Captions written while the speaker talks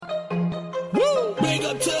Big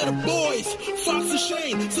up to the boys, Fox and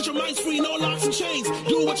Shane. Set your minds free, no locks and chains.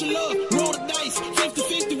 Do what you love, roll the dice.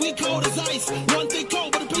 50-50, we cold as ice. One thing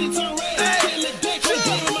cold, but a penny turn red. Can't let that shit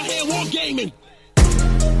go in my head, war gaming.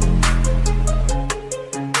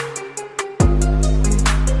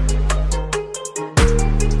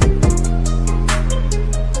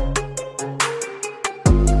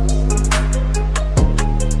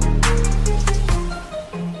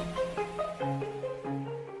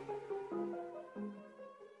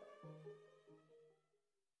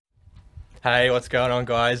 Hey, what's going on,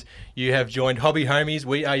 guys? You have joined Hobby Homies.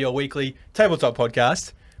 We are your weekly tabletop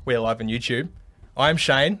podcast. We are live on YouTube. I'm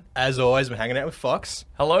Shane. As always, we're hanging out with Fox.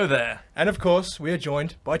 Hello there. And of course, we are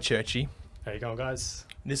joined by Churchy. How you going, guys?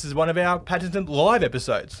 This is one of our patented live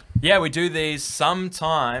episodes. Yeah, we do these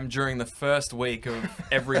sometime during the first week of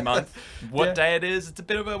every month. What Yeah. day it is, it's a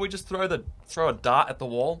bit of a, we just throw a dart at the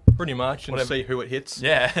wall. Pretty much, and Whatever. see who it hits.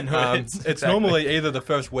 Yeah, and It's exactly. normally either the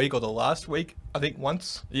first week or the last week, I think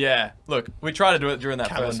once. Yeah, look, we try to do it during that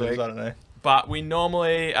Calendars, first week. I don't know. But we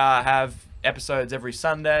normally have episodes every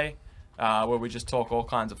Sunday where we just talk all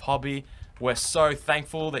kinds of hobby. We're so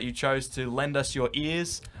thankful that you chose to lend us your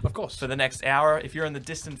ears Of course. for the next hour. If you're in the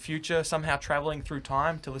distant future, somehow traveling through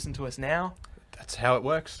time to listen to us now, That's how it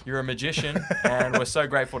works. you're a magician, and we're so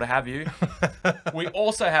grateful to have you. We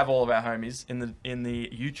also have all of our homies in the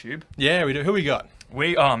YouTube. Yeah, we do. Who we got?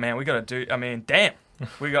 We gotta do. I mean, damn,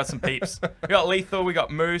 we got some peeps. We got Lethal. We got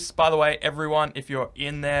Moose. By the way, everyone, if you're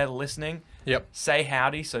in there listening, Yep. say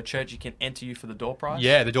howdy so Churchy can enter you for the door prize.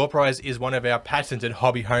 Yeah, the door prize is one of our patented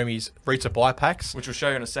Hobby Homies resupply packs. Which we'll show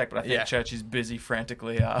you in a sec, but I think Yeah. Churchy's busy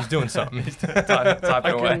frantically. He's doing something. He's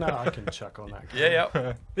typing away. I can chuck on that.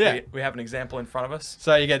 Yeah. Yeah. We have an example in front of us.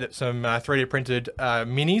 So you get some 3D printed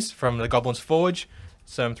minis from the Goblin's Forge,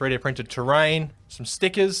 some 3D printed terrain, some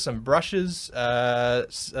stickers, some brushes,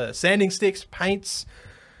 sanding sticks, paints,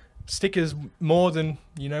 stickers more than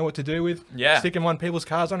you know what to do with. Yeah. Stick them on people's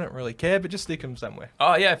cars. I don't really care, but just stick them somewhere.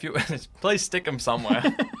 Oh yeah, if you please stick them somewhere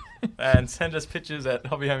and send us pictures at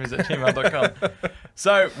hobbyhomies@gmail.com.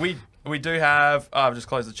 So we do have. I've just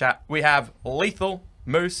closed the chat. We have Lethal,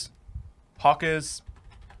 Moose, Hockers,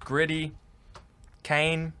 Gritty,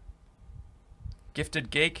 Kane, Gifted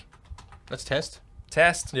Geek, Let's test.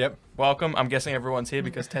 Test. Yep. Welcome. I'm guessing everyone's here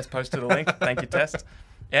because Test posted a link. Thank you, Test.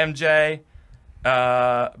 MJ,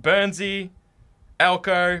 Burnsy,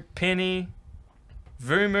 Elko, Penny,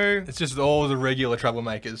 Vumu, It's just all the regular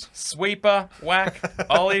troublemakers. Sweeper, Whack,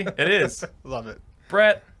 Ollie. It is. Love it.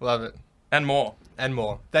 Brett, Love it. and more. And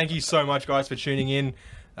more. Thank you so much, guys, for tuning in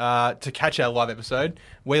to catch our live episode.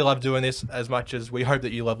 We love doing this as much as we hope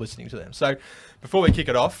that you love listening to them. So before we kick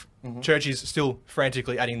it off, Churchy's still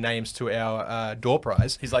frantically adding names to our door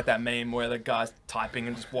prize. He's like that meme where the guy's typing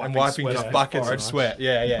and just wiping, And wiping sweat just off buckets his of forehead. sweat.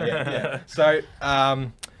 Yeah. So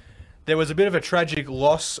there was a bit of a tragic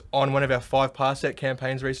loss on one of our 5 Parsec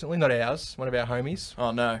campaigns recently. Not ours, one of our homies.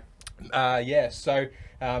 Oh no. So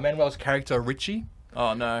Manuel's character, Richie,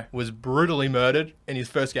 Oh no. was brutally murdered in his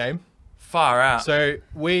first game. Far out. So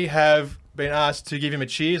we have been asked to give him a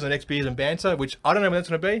cheers on the next beers and banter, which I don't know when that's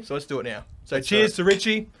going to be, so let's do it now. So Let's cheers do to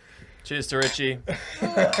Richie. Cheers to Richie.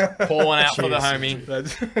 Pour one out for the homie.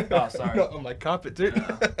 Oh, sorry. Not on my carpet, dude.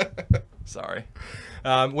 Sorry.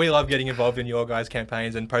 We love getting involved in your guys'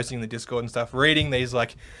 campaigns and posting in the Discord and stuff. Reading these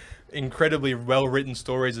like incredibly well-written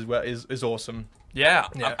stories as well is awesome. Yeah,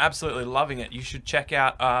 Yeah. I'm absolutely loving it. You should check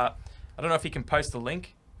out. I don't know if he can post the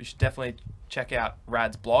link. You should definitely check out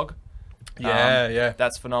Rad's blog. Yeah.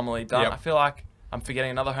 That's phenomenally done. Yep. I feel like I'm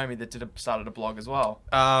forgetting another homie that started a blog as well.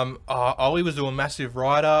 Ollie was doing massive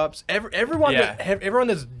write-ups. Everyone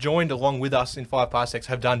that's joined along with us in 5 Parsecs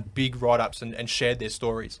have done big write-ups and shared their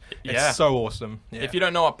stories. Yeah. It's so awesome. Yeah. If you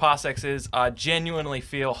don't know what Parsecs is, I genuinely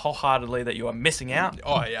feel wholeheartedly that you are missing out.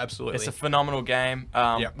 Oh, yeah, absolutely. It's a phenomenal game.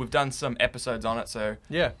 Yep. We've done some episodes on it, so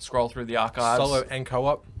Yeah. scroll through the archives. Solo and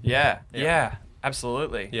co-op. Yeah,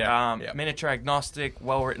 absolutely. Yeah. Miniature agnostic,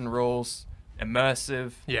 well-written rules,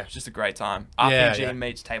 immersive. Yeah. It's just a great time. Yeah, RPG yeah.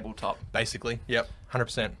 meets tabletop. Basically. Yep.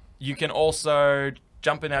 100%. You can also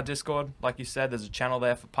jump in our Discord. Like you said, there's a channel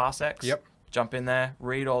there for Parsecs. Yep. Jump in there,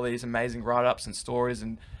 read all these amazing write-ups and stories,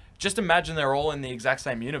 and just imagine they're all in the exact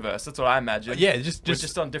same universe. That's what I imagine. Yeah, We're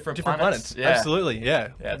just on different planets. Yeah. Absolutely, yeah.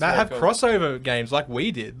 Yeah, it's Now very have cool. crossover games like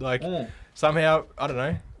we did. Like somehow, I don't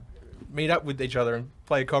know, meet up with each other and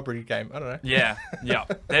play a cooperative game. I don't know. Yeah.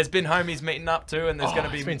 There's been homies meeting up too, and there's Oh, going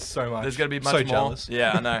to be it's been so much. There's going to be much So more. jealous.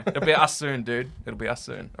 Yeah, I know. It'll be us soon, dude. It'll be us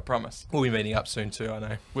soon. I promise. We'll be meeting up soon too. I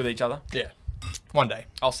know. With each other. Yeah, one day,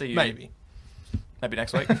 I'll see you. maybe. Maybe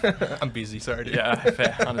next week. I'm busy. Sorry, dude. Yeah,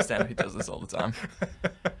 fair. I understand. He does this all the time.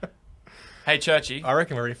 Hey, Churchy, I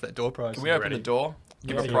reckon we're ready for that door prize. can we open ready? the door?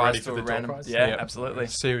 Give Yeah, a you prize ready to for a the door random. prize? Yeah, Yep. absolutely.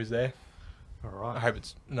 See who's there. All right. I hope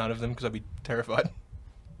it's none of them because I'd be terrified.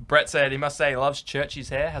 Brett said he must say he loves Churchy's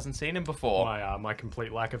hair. Hasn't seen him before. My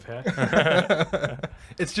complete lack of hair.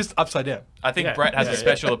 It's just upside down. I think Yeah, Brett has yeah, a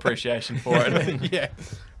special appreciation for it. Yeah.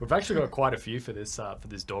 We've actually got quite a few for this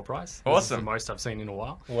door prize. This is Awesome. the most I've seen in a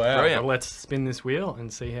while. Wow. Brilliant. But let's spin this wheel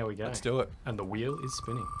and see how we go. Let's do it. And the wheel is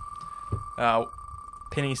spinning.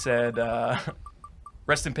 Penny said,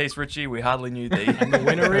 "Rest in peace, Richie. We hardly knew thee." And the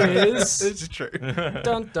winner is It's true.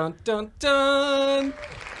 dun dun dun dun.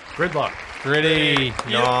 Gridlock. Pretty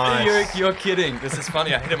nice. You're kidding. This is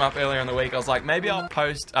funny. I hit him up earlier in the week. I was like, maybe I'll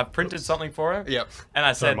post. I've printed something for him. Yep. And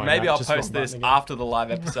I said, my maybe bad. I'll Just post wrong this button again. after the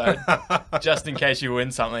live episode, just in case you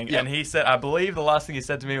win something. Yep. And he said, I believe the last thing he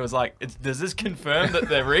said to me was like, does this confirm that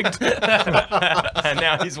they're rigged? And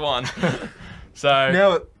now he's won. So,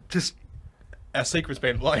 Now, just our secret's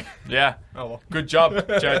been blown. yeah. Oh, well. Good job,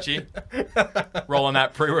 Churchy. Rolling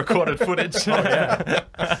that pre-recorded footage. Oh, yeah.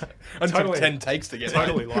 I took Totally. 10 takes to get it.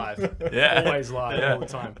 Totally live. Yeah. Always live Yeah. all the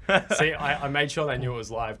time. See, I made sure they knew it was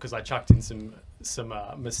live because I chucked in some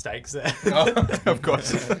mistakes there. Oh, of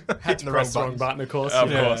course. Had Hitting to the press the wrong wrong button. button, of course. Of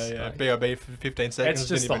Yeah, course. yeah. BRB for 15 seconds. It's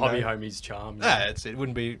just the didn't even hobby know. homies charm. Ah, that's it.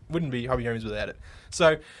 Wouldn't be hobby homies without it.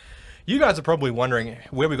 So, you guys are probably wondering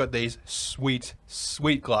where we got these sweet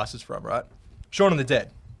glasses from, right? Shaun of the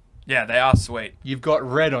Dead. Yeah, they are sweet. You've got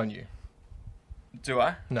red on you. Do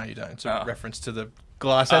I? No, you don't. It's a Oh. reference to the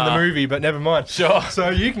glass and the Ah. movie, but never mind. Sure. So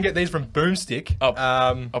you can get these from Boomstick. Oh.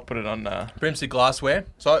 Um, I'll put it on. Boomstick Glassware.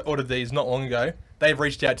 So I ordered these not long ago. They've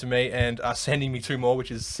reached out to me and are sending me 2 more,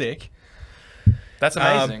 which is sick. That's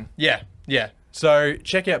amazing. Yeah. So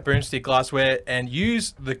check out Boomstick Glassware and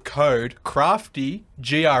use the code Crafty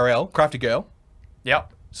GRL, Crafty Girl.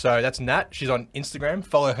 Yep. So that's Nat. She's on Instagram.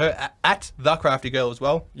 Follow her at The Crafty Girl as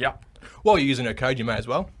well. Yep. While you're using her code, you may as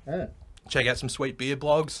well. Check out some sweet beer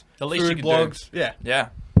blogs, The least you food can blogs. do. Yeah. Yeah.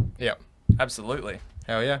 Yep. Absolutely.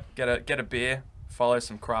 Hell yeah. Get a beer. Follow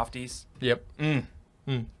some crafties. Yep.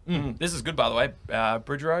 This is good, by the way.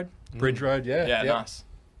 Bridge Road. Bridge Road, yeah. Yeah, Yep. nice.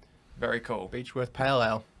 Very cool. Beechworth Pale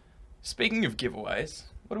Ale. Speaking of giveaways,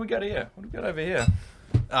 what do we got here? What do we got over here?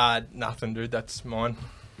 Nothing, dude. That's mine.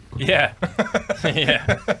 Yeah.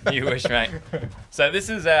 Yeah. You wish, mate. So this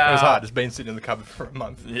is our... It was hard. It's been sitting in the cupboard for a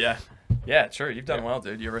month. Yeah. Yeah, true. You've done well,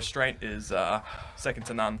 dude. Your restraint is second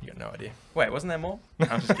to none. You got no idea. Wait, wasn't there more?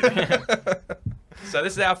 I'm just kidding. So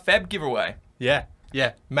this is our Feb giveaway. Yeah.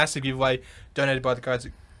 Massive giveaway donated by the guys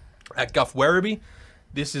at Guff Werribee.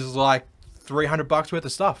 This is like $300 worth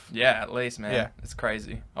of stuff. Yeah, at least, man. Yeah. It's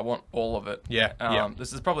crazy. I want all of it. Yeah.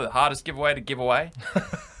 This is probably the hardest giveaway to give away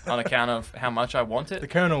on account of how much I want The it.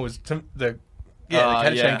 kernel was the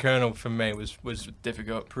Catachan yeah. kernel for me was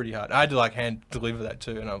Difficult. pretty hard. I had to like hand deliver that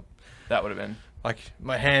too, and I That would have been. like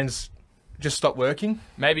my hands just stopped working.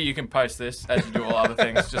 Maybe you can post this as you do all other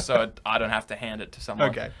things, just so I don't have to hand it to someone.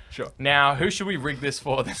 Okay, sure. Now, who should we rig this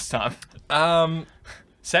for this time? Say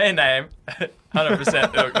Say a name.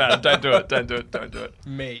 100%. No, don't do it. Don't do it. Don't do it.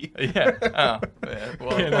 me. Yeah. Oh, yeah.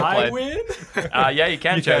 Well, Can well I played. win? Yeah, you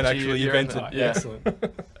can. You can Churchy. actually. You're You've in entered. the- Yeah. Excellent.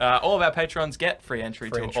 All of our patrons get free entry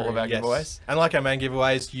Free to entry, all of our yes. giveaways. And like our main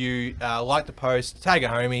giveaways, you like the post, tag a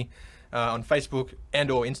homie on Facebook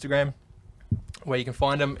and or Instagram, where you can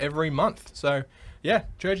find them every month. So yeah,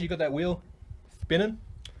 George, you got that wheel spinning?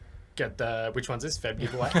 Get the which one's this Feb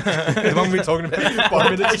giveaway? The one we were talking about in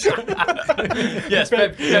 5 minutes. Yes,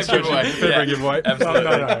 Feb giveaway. February giveaway. No, Absolutely.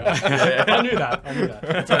 no. I knew that.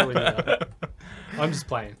 I totally knew that. I'm just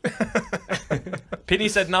playing. Penny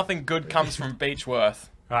said nothing good comes from Beechworth.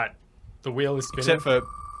 Right, the wheel is spinning, Except for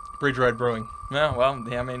Bridge Road Brewing. No, well,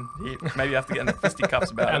 yeah, I mean, maybe you have to get in the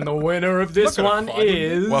fisticuffs about and it. the winner of this Not gonna one find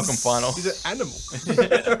him. is Welcome final. He's an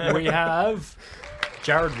animal. We have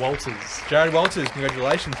Jared Walters. Jared Walters,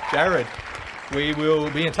 congratulations, Jared. We will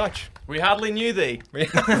be in touch. We hardly knew thee,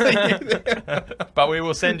 but we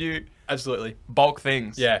will send you Absolutely. bulk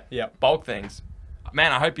things. Yeah. Bulk things.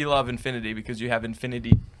 Man, I hope you love Infinity because you have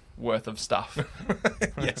infinity worth of stuff.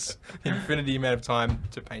 Yes. Infinity amount of time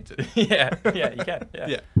to paint it. yeah, you can. Yeah.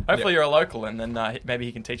 Yeah. Hopefully you're a local, and then maybe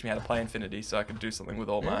he can teach me how to play Infinity, so I can do something with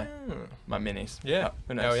all my minis. Yeah.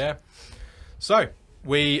 Who knows? Hell yeah. So,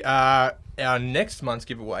 our next month's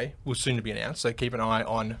giveaway will soon to be announced, so keep an eye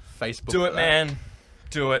on Facebook. Do for it, that. man.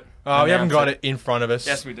 Do it. Oh, we haven't Announce got it in front of us.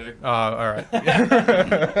 Yes, we do. Oh, all right.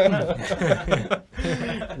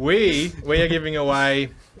 we are giving away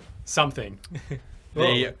Something.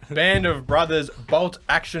 the Band of Brothers Bolt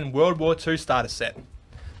Action World War II starter set.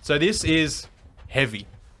 So this is heavy.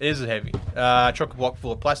 It is heavy. Chock-a-block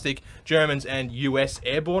full of plastic, Germans and US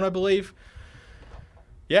airborne, I believe.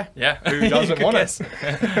 Yeah. Yeah. Who doesn't Good want guess.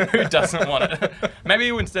 Who doesn't want it? Maybe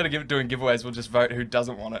instead of doing giveaways, we'll just vote who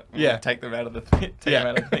doesn't want it. We'll Yeah. take them out of the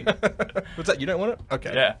thing. What's that? You don't want it?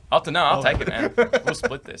 Okay. Yeah. I'll know. I'll take it, man. We'll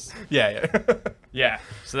split this. Yeah. Yeah.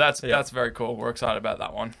 So that's very cool. We're excited about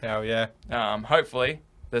that one. Hell yeah. Hopefully,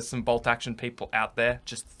 there's some bolt action people out there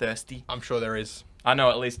just thirsty. I'm sure there is. I know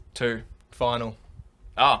at least 2. Final.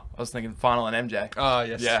 Oh, I was thinking Final and MJ. Oh,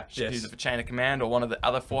 yes. Yeah, she Yes. use it for Chain of Command or one of the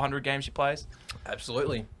other 400 games she plays.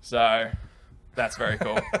 Absolutely. So that's very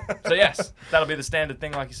cool. So yes, that'll be the standard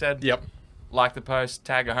thing, like you said. Yep. Like the post,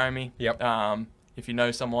 tag a homie. Yep. If you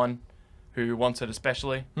know someone who wants it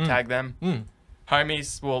especially, tag them. Mm.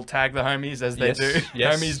 Homies will tag the homies as they Yes, do.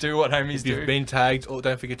 yes. Homies do what homies If do. you've been tagged, or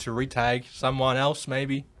don't forget to retag someone else,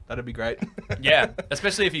 maybe. That'd be great. Yeah,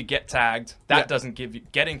 especially if you get tagged. That Yeah. doesn't give you...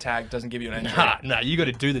 Getting tagged doesn't give you an entry. Nah, you got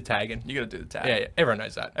to do the tagging. You got to do the tag. Yeah, everyone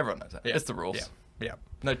knows that. Everyone knows that. Yeah. It's the rules. Yeah.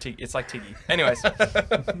 No Tiggy. It's like Tiggy. Anyways.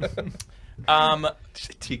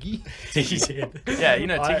 Tiggy? Tiggy did. Yeah, you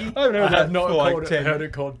know Tiggy? I've never I have not for like called 10. heard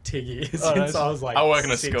it called Tiggy since that's- I was like I work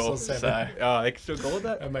in a 6 school, or 7. so... Oh, they still call it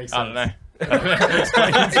that? That makes I sense. don't know. You're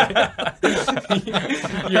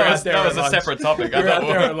out there that was at a lunch. separate topic. You're out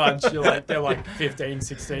there I at lunch. They're like 15,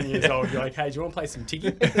 16 years old. You're like, hey, do you want to play some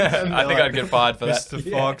Tiggy? think I'd get fired for that.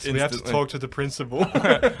 Mr. Fox, we have to Instantly. talk to the principal.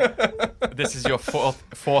 This is your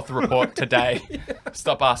fourth report today.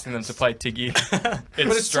 Stop asking them to play Tiggy. It's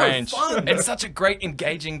it's so strange. fun. It's such a great,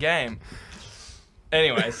 engaging game.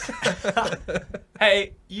 Anyways,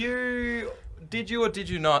 hey, did you or did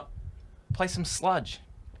you not play some Sludge?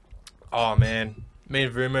 Oh, man. Me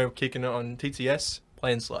and Vumo were kicking it on TTS,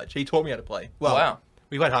 playing Sludge. He taught me how to play. Well, Wow.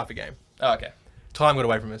 we played half a game. Oh, okay. Time got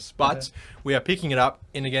away from us. But Okay. we are picking it up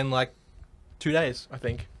in again like 2 days, I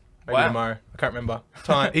think. Maybe Wow. tomorrow. I can't remember.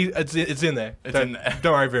 Time. It's in there. It's Don't- in there.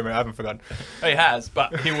 Don't worry, Vumo. I haven't forgotten. He has,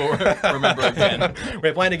 but he will remember again.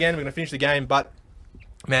 We're playing again. We're going to finish the game. But,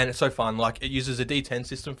 man, it's so fun. Like, it uses a D10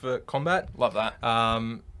 system for combat. Love that.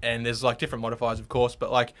 And there's like different modifiers, of course,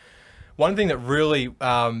 but like one thing that really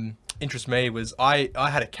interests me was I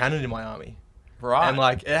had a cannon in my army, Right. and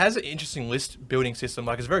like it has an interesting list building system.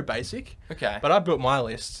 Like it's very basic, Okay. but I built my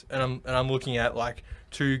list, and I'm looking at like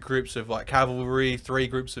 2 groups of like cavalry, 3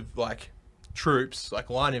 groups of like troops, like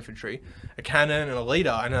line infantry, a cannon, and a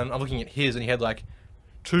leader, and then I'm looking at his, and he had like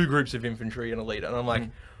 2 groups of infantry and a leader, and I'm like,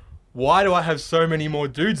 why do I have so many more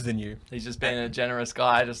dudes than you? He's just being a generous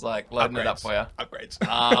guy, just like loading it up for you. Upgrades.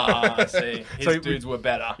 Ah, I see. His So we- dudes were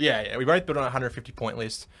better. Yeah, we both built on a 150 point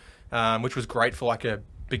list, which was great for like a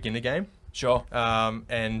beginner game. Sure.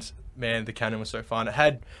 And man, the cannon was so fun. It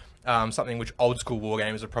had something which old school war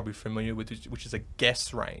gamers are probably familiar with, which is a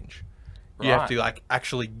guess range. You have Right. to like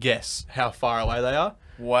actually guess how far away they are.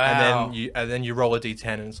 Wow. And then you roll a d10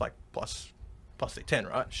 and it's like plus d10,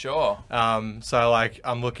 right? Sure. So like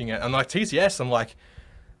I'm like TCS. I'm like,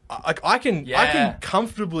 I can Yeah.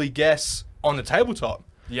 comfortably guess on the tabletop.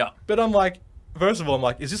 Yeah. But I'm like, first of all, I'm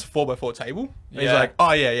like, is this a 4x4 table? And he's Yeah. like,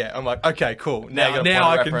 oh yeah. I'm like, okay, cool. Now you got a point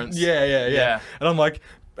I of can, reference. yeah. Yeah. And I'm like,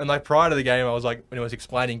 prior to the game, I was like, when he was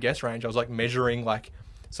explaining guess range, I was like measuring like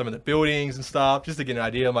some of the buildings and stuff just to get an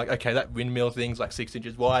idea. I'm like, okay, that windmill thing's like 6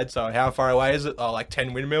 inches wide. So how far away is it? Oh, like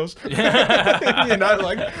 10 windmills. you know,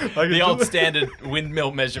 like The old standard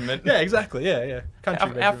windmill measurement. Yeah, exactly. Yeah. Country How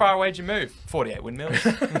measurement. far away did you move? 48 windmills.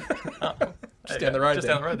 Just down the road. Just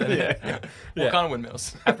down the road then. Yeah. What Yeah. kind of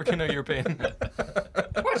windmills? African or European? I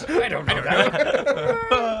don't know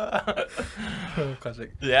that.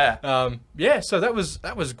 Classic. Yeah. So that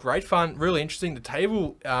was great fun, really interesting. The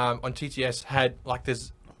table on TTS had like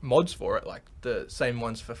there's mods for it, like the same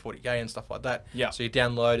ones for 40k and stuff like that. Yeah. So you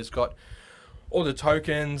download, it's got all the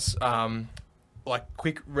tokens, like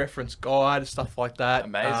quick reference guide, stuff like that.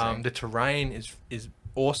 Amazing. The terrain is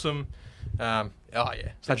awesome.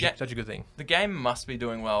 Such a good thing. The game must be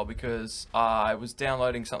doing well because I was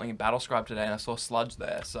downloading something in Battlescribe today and I saw Sludge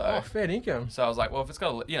there. So Oh, fair income. I was like, well, if it's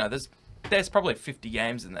got, there's probably 50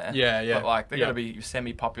 games in there. Yeah. But like, they're Yeah. going to be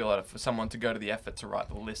semi-popular for someone to go to the effort to write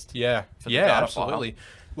the list. Yeah, for the data absolutely.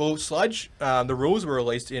 Well, Sludge, the rules were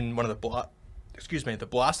released in one of the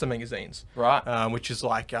Blaster magazines, Right. which is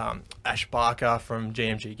like Ash Barker from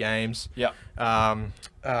GMG Games, Yep.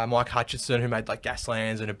 Mike Hutchinson, who made like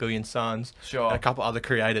Gaslands and A Billion Suns, Sure. and a couple other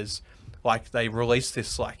creators. Like they released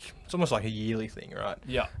this it's almost like a yearly thing, right?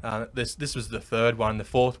 Yeah. This was the 3rd one. The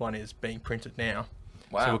 4th one is being printed now.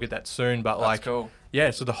 Wow. So we'll get that soon. But That's like, cool.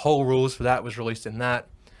 yeah. So the whole rules for that was released in that.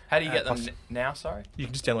 How do you get them plus- now, sorry? You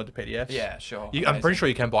can just download the PDFs. Yeah, sure. I'm Amazing. pretty sure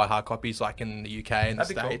you can buy hard copies like in the UK and the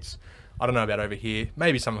That'd be cool. States. I don't know about over here.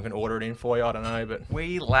 Maybe someone can order it in for you. I don't know, but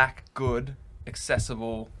We lack good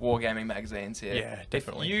accessible wargaming magazines here. Yeah,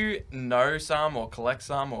 definitely. If you know some or collect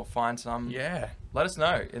some or find some, Yeah. let us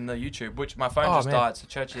know in the YouTube, which my phone Oh, just man. died. So,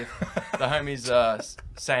 Church, if the homies are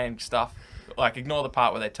saying stuff, like ignore the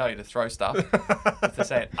part where they tell you to throw stuff. If they're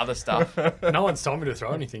saying other stuff, No one's told me to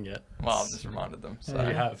throw anything yet. well, I've just reminded them. So,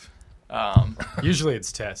 You have. Usually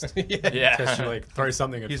it's test. yeah. Test you like throw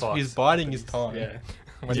something at Fox. He's biding his time. Yeah.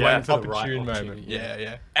 When Yeah. waiting for the Opportune right moment. opportunity.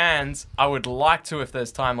 Yeah. And I would like to, if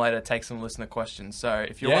there's time later, take some listener questions. So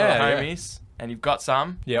if you're one of the Yeah, homies and you've got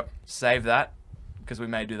some, Yep. save that because we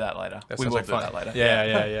may do that later. That We sounds will like do fun. that later.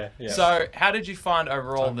 Yeah. So how did you find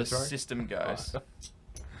overall Time to the throw? system goes?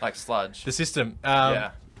 Like sludge. the system.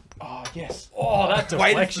 Yeah. Oh yes. Oh, that Waiting for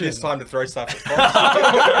deflection. this time to throw stuff.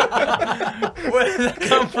 Where did that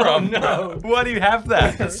come from? no. Why do you have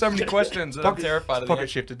that? There's so many questions that I'm terrified of. the Pocket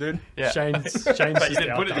answer. shifter, dude. Yeah. Shane's But you just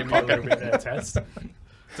didn't put it in outdone your me a little bit there, Test.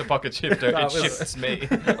 It's a pocket shifter. That It was- shifts me.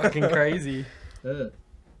 Fucking crazy.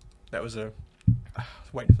 That was a. I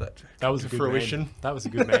was waiting for that. To That was a come to good fruition. meme. That was a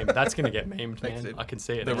good meme. That's gonna get memed, Thanks, man. dude. I can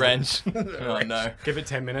see it. The now. wrench. Oh no. Give it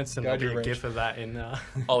 10 minutes and Go there'll be to a wrench. gif of that in.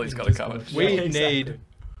 Ollie's got it covered. We Yeah, exactly. need.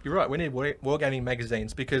 You're right. We need wargaming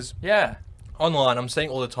magazines because Yeah. online I'm seeing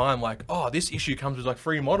all the time like, oh, this issue comes with like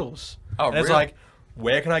free models. Oh, and it's really? like,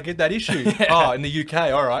 where can I get that issue? Yeah. Oh, in the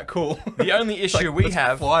UK. All right, cool. The only It's issue we let's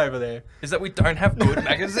have fly over there. is that we don't have good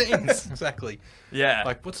magazines. Exactly. Yeah.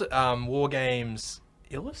 Like what's it? War Games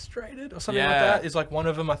Illustrated or something like Yeah. that is like one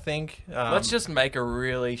of them, I think. Let's just make a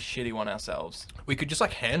really shitty one ourselves. we could just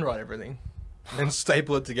like handwrite everything and then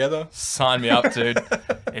staple it together. Sign me up, dude.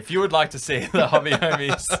 If you would like to see the Hobby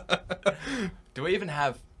Homies, do we even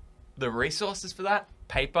have the resources for that?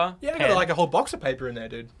 Paper? Yeah, I pen? got like a whole box of paper in there,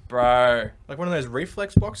 dude. Bro, Like one of those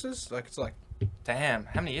reflex boxes. Like it's like damn.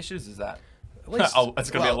 How many issues is that? at least Oh,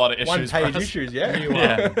 it's gonna be a lot of issues One for page us. issues, yeah. New,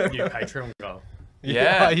 Yeah. new Patreon goal.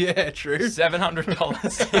 Yeah. yeah, true.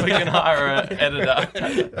 $700. We can hire an editor.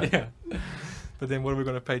 Yeah. But then what are we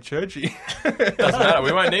going to pay Churchy? Doesn't matter.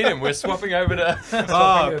 We won't need him. We're swapping over to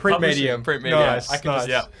Oh, print Publishing. medium. Print medium. Nice, I can nice.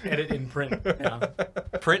 Yeah. just edit in print. Yeah.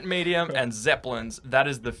 print medium and Zeppelins. That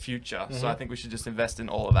is the future. So I think we should just invest in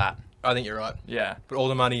all of that. I think you're right. Yeah. Put all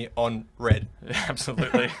the money on red.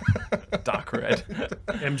 Absolutely. Dark red.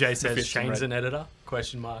 MJ says fits in Shane's red. an editor?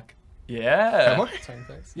 Question mark. Yeah. Am I? Same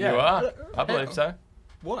things. You are. I believe so.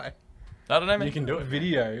 Why? I don't know, man. You can do it.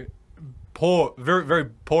 Video. Poor, very, very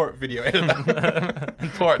poor video editor.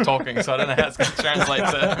 And poor at talking, so I don't know how it's going to translate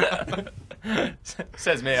to.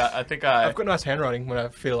 Says me. I think I've got nice handwriting when I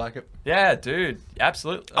feel like it. Yeah, dude.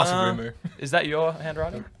 Absolutely. Asurumu. Is that your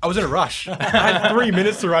handwriting? I was in a rush. I had 3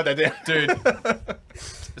 minutes to write that down.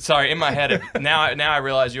 Dude. Sorry, in my head, now I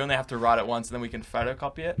realize you only have to write it once and then we can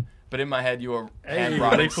photocopy it. But in my head, you were Hey,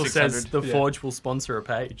 handwriting Lethal 600. says the Yeah. Forge will sponsor a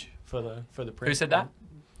page for the print. Who said that?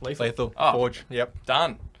 Lethal. Lethal. Oh. Forge. Yep.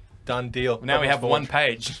 Done. Done deal. Now we have one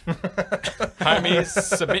page. Homies,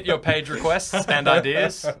 submit your page requests and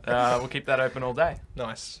ideas. We'll keep that open all day.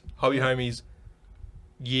 Nice. Hobby Homies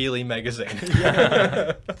yearly magazine.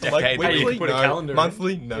 Decade Like week. weekly? You put a No. calendar in.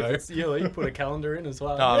 Monthly? If No. it's yearly, you put a calendar in as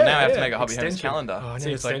well. Oh, now I have to yeah. make a Hobby Homies Extension. calendar. Oh, It's now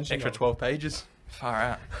an it's like extension extra of it. 12 pages. Far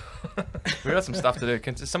out. We got some stuff to do.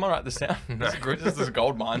 Can someone write this down? This is a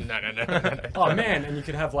gold mine. No. Oh man, and you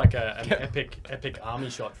could have like an epic army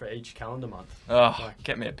shot for each calendar month. Oh,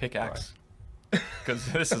 get me a pickaxe. Because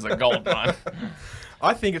this is a gold mine.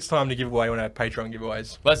 I think it's time to give away one of our Patreon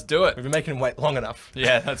giveaways. Let's do We've it. been making them wait long enough.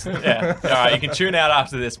 Yeah, that's yeah. All right, you can tune out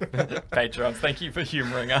after this, Patreon. Thank you for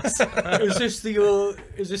humouring us. Is this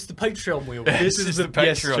the Patreon wheel? This is the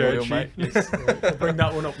Patreon wheel, Churchy. mate. We'll bring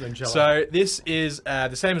that one up then, shall I? So this is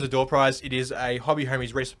the same as the door prize. It is a Hobby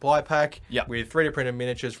Homies resupply pack Yep. with 3D printed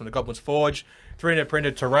miniatures from the Goblin's Forge, 3D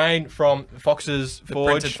printed terrain from Fox's The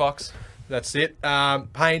Forge. printed fox. That's it.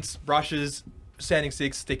 Paints, brushes, sanding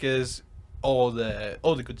sticks, stickers, all the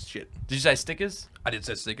good shit. Did you say stickers? I did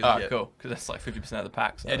say stickers. Oh, yeah. cool. Because that's like 50% of the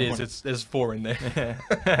pack. So It is. There's 4 in there.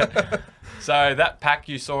 So that pack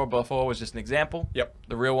you saw before was just an example. Yep.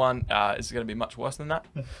 The real one is going to be much worse than that.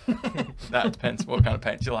 That depends what kind of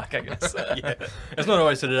paint you like, I guess. Yeah. It's not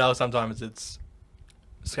always Citadel. Sometimes it's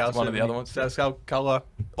Scale It's one of the other ones. Scale Color.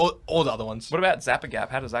 All the other ones. What about Zapagap?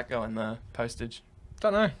 How does that go in the postage?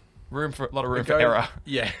 Don't know. A lot of room for error.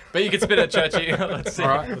 Yeah. But you can spit it, Churchy. Let's see. All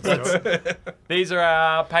right, let's do it. These are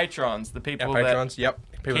our patrons, the people Our that... patrons. Yep.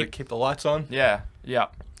 People that keep the lights on. Yeah, yeah.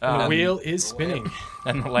 The wheel is spinning.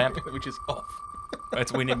 And the lamp, which is off.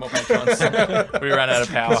 We need more patrons. We ran out of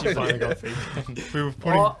power. You finally got feedback. We were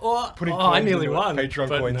putting I coins nearly into won. Patreon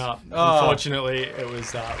but coins. no, Oh. unfortunately, it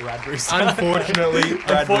was Rad Rooster. Unfortunately,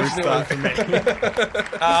 Brad Unfortunately Rooster. for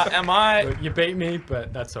me. Am I You beat me,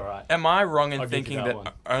 but that's all right. wrong in I'll give you thinking that that one.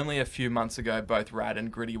 only a few months ago both Rad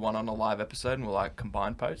and Gritty won on a live episode and were like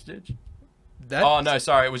combined postage? That- Oh no,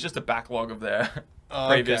 sorry, it was just a backlog of their Oh,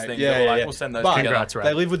 previous okay. things. Yeah, They were yeah, like, yeah. we'll send those But together. Congrats, Rad.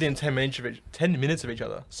 They live within 10 minutes of each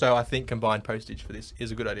other. So I think combined postage for this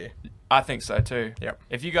is a good idea. I think so too. Yep.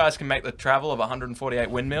 If you guys can make the travel of 148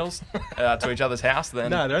 windmills to each other's house,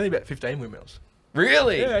 then No, they're only about 15 windmills.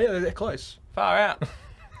 really Yeah, they're close. far out.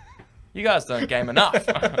 You guys don't game enough.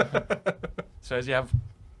 So as you have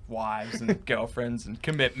wives and girlfriends and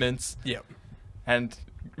commitments, Yep. and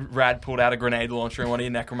Rad pulled out a grenade launcher in one of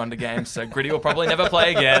your Necromunda games, so Gritty will probably never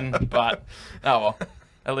play again, but oh well.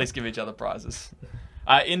 At least give each other prizes.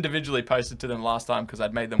 I individually posted to them last time because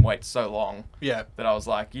I'd made them wait so long Yeah. that I was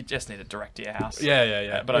like, you just need it direct to your house.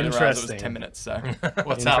 Yeah. But I didn't realize it was Interesting. 10 minutes, so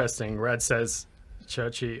what's up? Interesting. Rad says,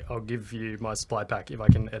 Churchy, I'll give you my supply pack if I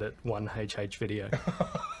can edit one HH video.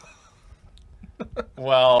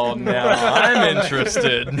 Well, now I'm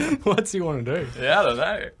interested. What's he want to do? Yeah, I don't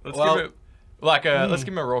know. Let's Well- give it let's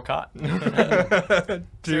give him a raw cut. see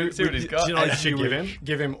what he's got. Do you know what you As you should give him? wish.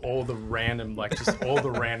 Give him all the random, just all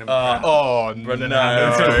the random. Oh, no.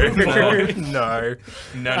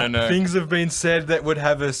 no. No. Things have been said that would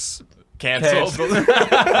have us Cancelled.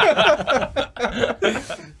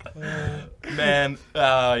 Man,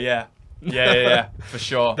 yeah, for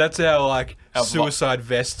sure. That's our like Our suicide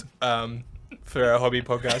vest for our hobby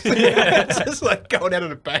podcast. It's just like going out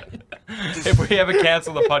on a bang. If we ever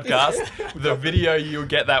cancel the podcast, the video you'll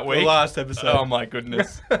get that The week. last episode. Oh my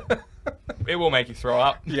goodness. It will make you throw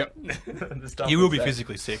up. Yep. The stuff You will we be say.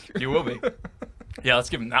 physically sick. You will be. Yeah, let's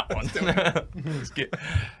give him that one.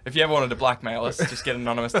 If you ever wanted to blackmail us, just get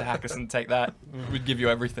Anonymous to hack us and take that. We'd give you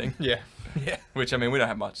everything. Yeah. Yeah. Which, I mean, we don't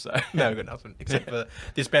have much, so. No, we've got nothing except for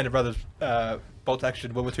this Band of Brothers bolt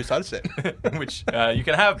action World War II starter set. Which you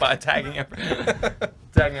can have by tagging a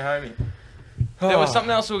homie. There was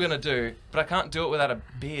something else we were going to do, but I can't do it without a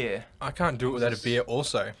beer. I can't do it without a beer.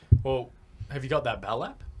 Also, Well, have you got that Bell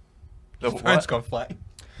app? the phone's gone flat.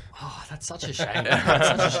 Oh, that's such a shame. That's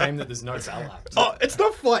such a shame that there's no Bell app. Oh, it's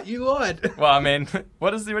not flat. You lied. Well, I mean,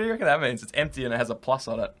 what do you reckon that means? It's empty and it has a plus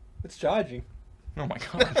on it. It's charging. Oh my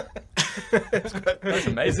god. That's Is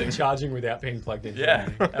amazing. it charging without being plugged in? Yeah,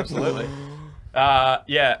 absolutely. No,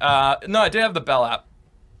 I do have the Bell app.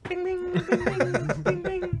 Bing, bing, bing, bing, bing,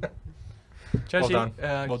 bing. Well Joshi, done.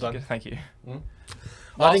 Well done. Thank you.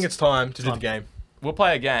 I think it's time to do the Time. game. We'll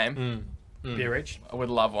play a game. Beer each. I would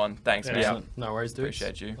love one. Thanks, man. Excellent. No worries, dude.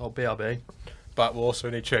 Appreciate you. Oh, BRB. But we'll also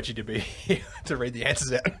need Churchy to be here to read the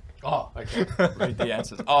answers out. Oh, okay. Read the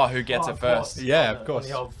answers. Oh, who gets it first? Yeah, On of the- course. On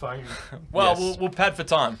the old phone. Well, Yes. we'll pad for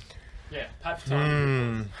time. Yeah, pat for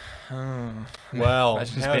time. Well,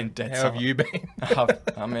 Imagine just how, being dead how have silent. you been?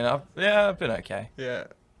 I've been okay. Yeah.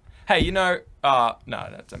 Hey, no,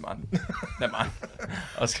 never mind. Never mind.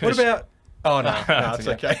 I was gonna What about? Oh no, no, It's it's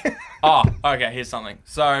okay. okay. Okay, here's something.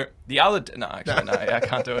 So, the other... no, I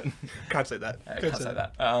can't do it. Can't say that. I can't say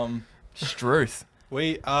that. Struth.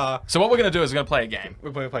 We are. So what we're going to do is we're going to play a game. We're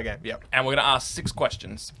going to play a game. Yep. And we're going to ask 6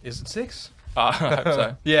 questions. Is it 6? I hope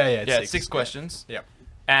so. Yeah, it's Yeah, 6. 6 questions. Yep.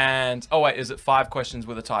 And, is it 5 questions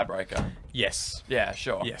with a tiebreaker? Yes. Yeah,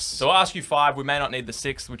 sure. Yes. So I'll ask you 5. We may not need the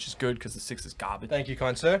 6th, which is good because the 6th is garbage. Thank you,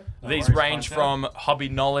 kind sir. These worries, range fine, from hobby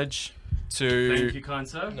knowledge to Thank you, kind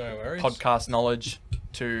sir. No worries. podcast knowledge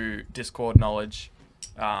to Discord knowledge.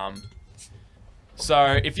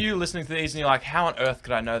 So if you're listening to these and you're like, how on earth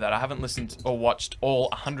could I know that? I haven't listened or watched all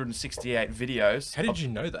 168 videos. How did you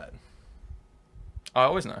know that? I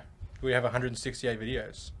always know. We have 168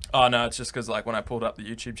 videos. Oh, no, it's just because like when I pulled up the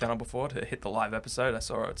YouTube channel before to hit the live episode, I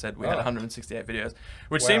saw it said we had Oh. 168 videos,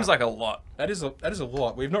 which Wow. seems like a lot. That is a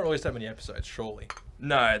lot. We've not released that many episodes, surely.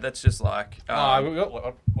 No, that's just like, We got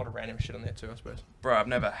a lot of random shit on there too, I suppose. bro, I've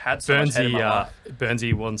never had so much head in my life.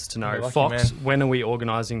 Burnsy wants to know, You're lucky, Fox, man. when are we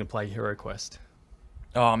organising to play Hero Quest?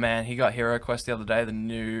 Oh man, he got Hero Quest the other day, the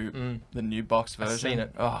new box version. I've seen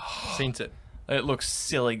it. Oh, Seen it. it looks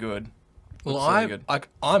silly good. Well, Looks really good.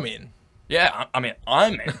 I'm in. Yeah, I'm in.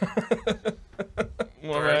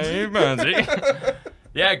 What about you, Burnsy?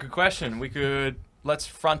 Yeah, good question. Let's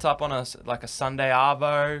front up on a Sunday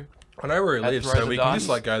Arvo. I know where he At lives, Throw so the we can Dice. just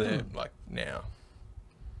like go there like now.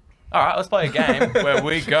 All right, let's play a game where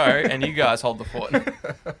we go and you guys hold the fort.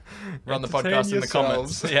 Run the podcast in the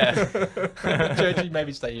comments. Yeah. Churchy,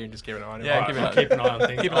 maybe stay here and just keep an eye on it. Yeah, Alright, keep an I'll eye- keep an eye on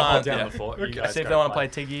things. keep an I'll eye hold on- down yeah. the fort. You guys See if go they want to play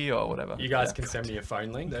Tiggy or whatever. You guys Yeah. can send me a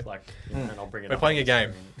phone link, and I'll bring it We're up playing on a the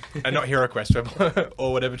game, screen. and not Hero Quest or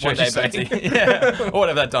whatever One day, Churchy's saying. Betty. Yeah. Or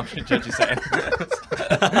whatever that dumb shit Churchy's saying.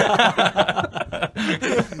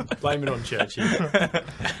 Blame it on Churchy.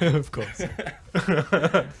 Of course.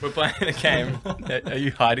 We're playing a game. Are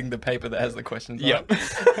you hiding the paper that has the questions on Yep.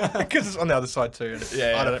 it? Because it's on the other side too. and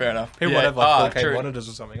Yeah, I don't know. fair enough. People Yeah. might have like 4K true. monitors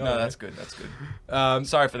or something. I No, don't that's know. good. That's good.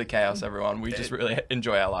 Sorry for the chaos, everyone. We just really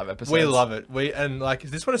enjoy our live episodes. We love it. And like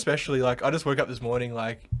this one especially. Like I just woke up this morning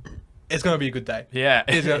like it's gonna be a good day. Yeah.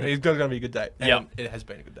 It's gonna be a good day. And Yep. it has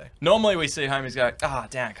been a good day. Normally we see homies go,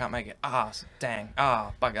 damn, I can't make it. Dang.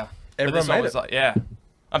 Bugger. But Everyone this one made was it. like, yeah.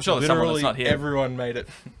 I'm sure there's someone that's not here. Everyone made it.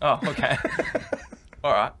 Oh, okay.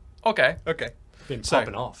 All right. Okay. Okay. Been So-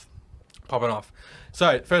 popping off. Popping off.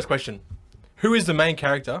 So first question: who is the main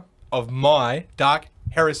character of my Dark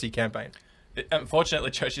Heresy campaign? Unfortunately,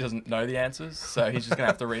 Churchy doesn't know the answers, so he's just going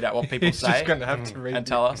to have to read out what people He's say just gonna have to read and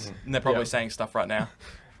tell us. And they're probably Yeah. saying stuff right now.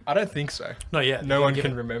 I don't think so. No, yeah. No one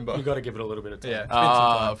can remember. You got to give it a little bit of time. Yeah. It's been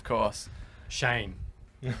some time. Of course. Shane.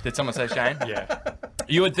 Did someone say Shane? Yeah.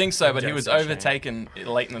 You would think so, but he Don't was say Shane. overtaken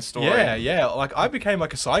late in the story. Yeah. Like I became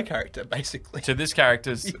like a side character basically. To this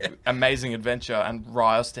character's amazing adventure and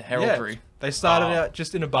rise to heraldry. They started Oh. out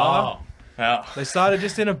just in a bar. Oh. Yeah. They started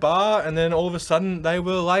just in a bar, and then all of a sudden they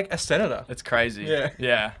were like a senator. It's crazy. Yeah.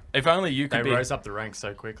 Yeah. If only you They could be. rose up the ranks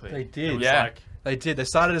so quickly. They did. It was Yeah. like, They did. They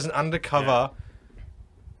started as an undercover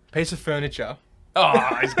piece of furniture.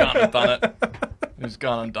 Oh, he's gone and done it. He's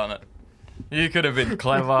gone and done it. You could have been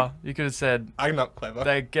clever. You could have said I'm not clever.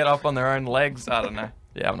 they get up on their own legs. I don't know.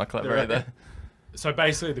 Yeah, I'm not clever They're- either. so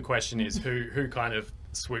basically, the question is who kind of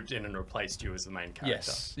swooped in and replaced you as the main character?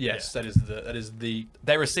 yes. Yeah. That is the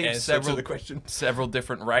They received answer to the question. several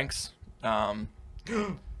different ranks.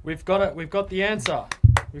 We've got it. We've got the answer.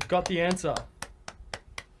 We've got the answer.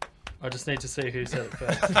 I just need to see who said it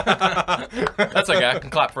first. That's okay. I can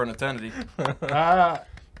clap for an eternity.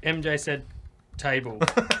 MJ said table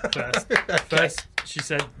first. First, she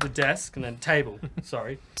said the desk, and then table.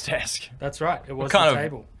 Sorry, Desk. that's right. It was kind the of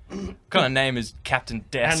table. What kind of name is Captain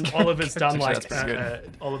Desk? And Oliver's done like That's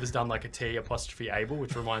good. Oliver's done like a T apostrophe Able,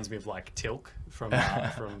 which reminds me of like Tilk from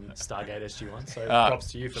Stargate SG-1. So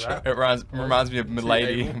props to you for that. It reminds me of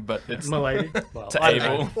Milady, Able. but it's Milady. Well, To I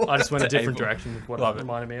don't Able. know. I just went a To different Able. direction with what Love it it.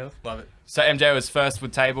 reminded me of. Love it. So MJ was first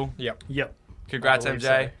with table. Yep. Yep. Congrats, I believe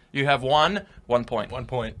MJ. so. You have won 1 point. 1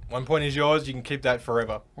 point. 1 point is yours. You can keep that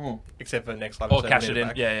forever, except for the next live Or episode. cash we it need in.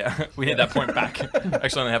 back. Yeah. We need that point back.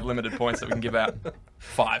 Actually, only have limited points that we can give out.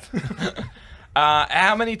 5.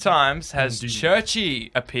 How many times has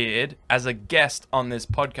Churchy appeared as a guest on this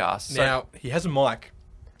podcast? So Now he has a mic,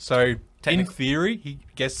 so in Technically- theory he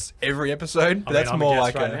guests every episode. But I mean, that's I'm more a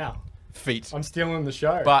like guest right a now. feat. I'm stealing the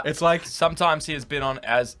show. But It's like sometimes he has been on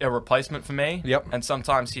as a replacement for me. Yep. And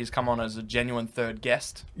sometimes he has come on as a genuine third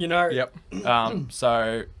guest. you know, yep,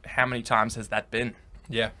 So how many times has that been?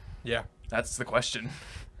 yeah. That's the question.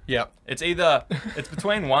 It's It's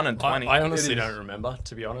between 1 and 20. I honestly It is. don't remember,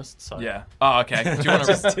 to be honest. So Yeah. Oh, okay. Do you want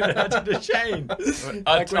just to? did it. I did a Shane. I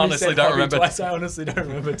Like when he honestly said don't hobby remember. Twice, I honestly don't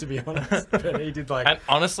remember, to be honest. But he did like. And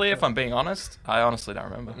honestly, if I'm being honest, I honestly don't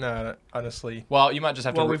remember. no, honestly. Well, you might just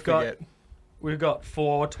have Well, to we've got- Forget. We've got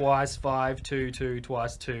 4 twice, 5, 2, 2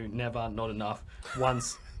 twice, 2, never, not enough,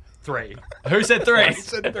 once, 3. Who said 3?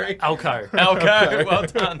 Said 3. Alco. Elko. Well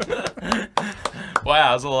done.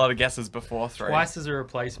 Wow, there's a lot of guesses before 3. Twice as a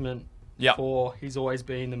replacement. Yep. 4, he's always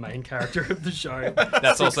been the main character of the show.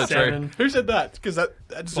 That's 6, also true. 7, Who said that? Because that's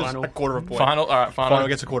just Final. a quarter of a point. Final. All right, final. Final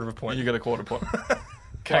gets a quarter of a point. You get a quarter point.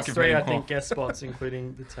 Plus give 3, me I more. think, guest spots,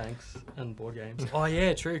 including the tanks and board games. Oh,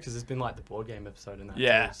 yeah, true, because there's been like the board game episode in that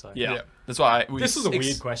Yeah, too. So. yeah. Yeah. That's why we. This was a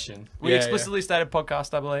weird question. We Yeah, explicitly stated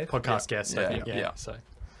podcast, I believe. Podcast guest, I Yeah, think. yeah. Yeah. So.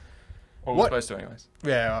 Or we're What? supposed to, anyways.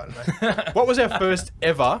 Yeah, I don't know. What was our first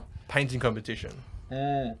ever painting competition?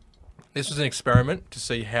 This was an experiment to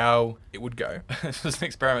see how it would go. This was an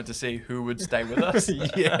experiment to see who would stay with us.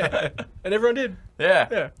 Yeah, and everyone did. Yeah.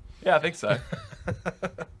 Yeah. Yeah, I think so.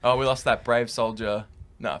 Oh, we lost that brave soldier.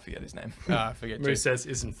 No, I forget his name. I forget. too. Moose says,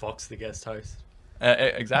 isn't Fox the guest host?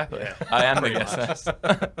 Exactly. Yeah. I am the Pretty guest much.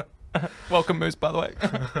 host. Welcome, Moose, by the way.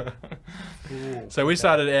 So we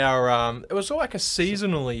started our. It was all like a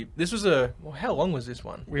seasonally. This was a. Well, how long was this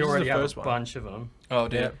one? We This is already the have first a one. bunch of them. Oh,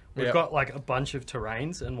 dear. Yeah. We've Yeah. got like a bunch of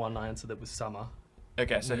terrains, and one answer that was summer.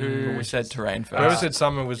 Okay, so who said terrain first? Whoever said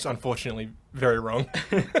summer was unfortunately very wrong.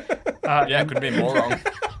 Yeah, it could be more wrong.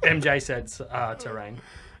 MJ said terrain.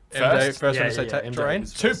 MJ, first Yeah, one to say yeah, MJ terrain.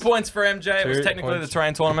 was 2 first. points for MJ. It was 2 technically points. the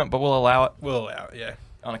terrain tournament, but we'll allow it We'll allow it, yeah.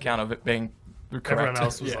 on account of it being correct. Everyone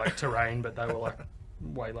else was Yeah. like terrain, but they were like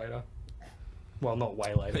way later. Well, not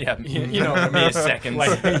way later. Yeah, you know what I mean. mere seconds.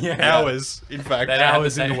 Like, yeah. Hours, in fact. They had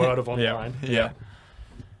Hours the in the same- world of online. Yeah.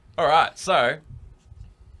 All right, so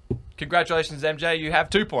congratulations, MJ. You have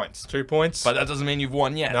 2 points, 2 points. but that doesn't mean you've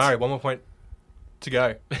won yet. no, 1 more point to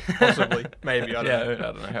go. Possibly. Maybe. I don't Yeah, know. I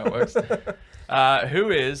don't know how it works. Who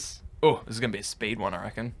is? Oh, this is gonna be a speed one, I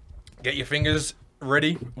reckon. Get your fingers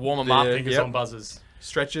ready. Warm them The- up. Fingers Yep. on buzzers.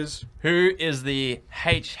 Stretches. Who is the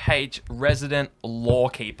HH resident law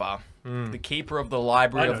keeper? The keeper of the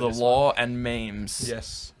library I of know the this law and memes.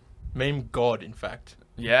 Yes. Meme God, in fact.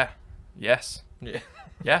 Yeah. Yes. Yeah.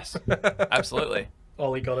 Yes. Absolutely.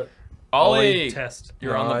 Ollie got it. Ollie, Test.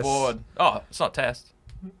 you're on the Nice. board. Oh, it's not test.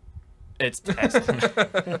 It's test.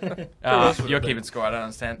 else would You're it be? keeping score. I don't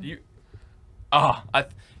understand. You've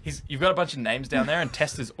got a bunch of names down there, and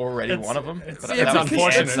test is already It's- one of them. it's- but it's that was the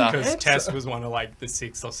unfortunate answer. because Tess was one of like the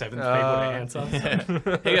 6th or 7th people to answer. Yeah.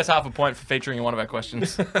 He gets half a point for featuring in one of our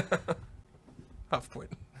questions. Half point.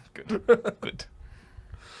 Good. Good.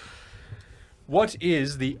 What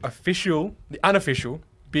is the unofficial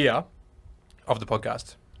beer of the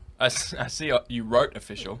podcast? I see you wrote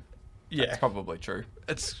official. Yeah. It's probably true.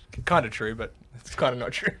 It's kind of true, but it's kind of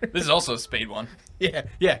not true. This is also a speed one. Yeah.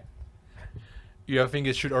 Yeah. Your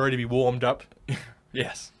fingers should already be warmed up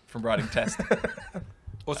Yes, from writing test.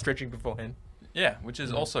 or stretching beforehand. Yeah, which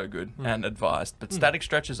is also good and advised. But static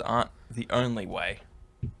stretches aren't the only way.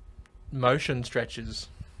 Motion stretches.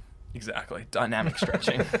 Exactly. Dynamic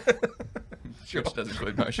stretching. Which does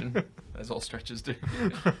include motion, as all stretches do.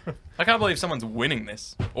 I can't believe someone's winning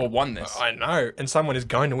this or won this. I know, and someone is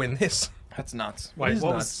going to win this. That's nuts. Wait, is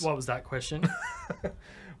what nuts. was that question?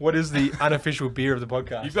 What is the unofficial beer of the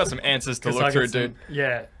podcast? You've got some answers to 'Cause look I through, got some- dude.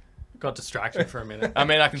 Yeah. Got distracted for a minute. I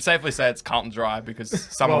mean, I can safely say it's Carlton Dry because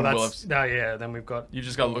someone will have. No, yeah, then we've got... You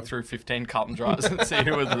just got to look through 15 Carlton Dries and see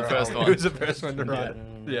who was the first one. Who was the first one to write?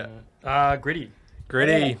 Yeah. Gritty.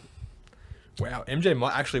 Gritty. Wow, MJ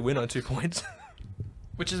might actually win on 2 points.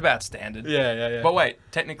 Which is about standard. yeah. But wait,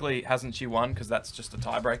 technically, hasn't she won? Because that's just a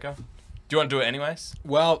tiebreaker. Do you want to do it anyways?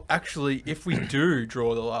 Well, actually, if we do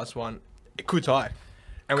draw the last one, it could tie.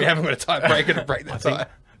 And we haven't got a tiebreaker to break the tie.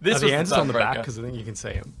 This Are the was answers on the back? tiebreaker. Because I think you can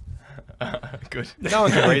see them. Good. No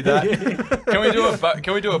one can read that. Can we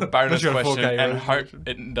do a bonus Let's do a question 4K and bonus hope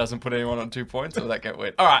it doesn't put anyone on 2 points, or will that get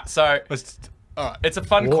weird? All right, so All right. it's a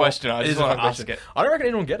fun Whoa. question. I It just is a want fun to ask question. it. I don't reckon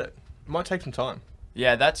anyone will get it. It might take some time.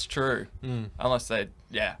 Yeah, that's true. Unless they,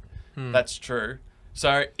 that's true.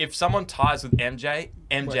 So if someone ties with MJ,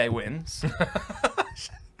 MJ wins.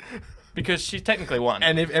 Because she technically won.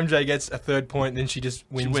 And if MJ gets a 3rd point, then she just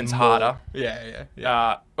wins. she wins more. harder.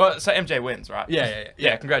 Yeah. Well, so MJ wins, right?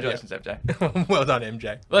 Yeah. Congratulations, MJ. Well done,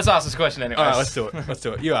 MJ. Let's ask this question anyway. All right, let's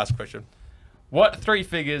do it. You ask a question. What 3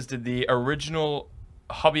 figures did the original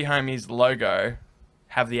Hobby Homies logo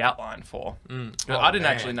have the outline for? I didn't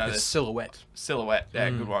actually know The this. silhouette. Silhouette. Yeah,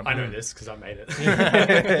 good one. I know this because I made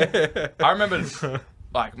it. I remembered,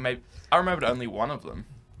 I remembered only one of them.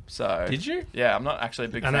 So Did you? Yeah, I'm not actually a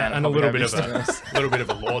big And fan. a of little Hobby bit of Homies. a little bit of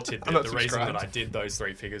a lore tidbit. not The reason that subscribed. I did those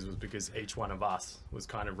 3 figures was because each one of us was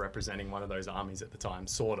kind of representing one of those armies at the time,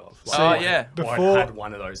 sort of. Oh, I- yeah. or I Before- had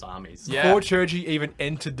one of those armies. Yeah. Before Churchy even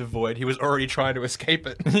entered the void, he was already trying to escape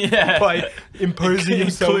it. Yeah. By imposing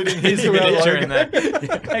himself Including his his miniature logo. in there.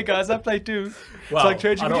 Hey guys, I play too. Well, It's like,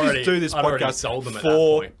 Churchy, I'd can you already- just do this I'd already podcast sold them at that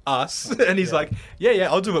for point. us? And he's like, yeah,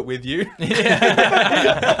 I'll do it with you. I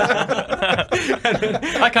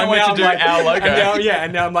can't wait to do our logo.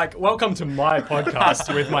 And now I'm like, welcome to my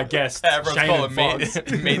podcast with my guest, Everyone's Shane calling and me,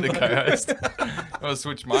 Fox. me the co-host. I'll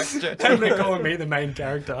switch mics. And they're calling me the main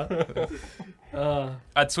character.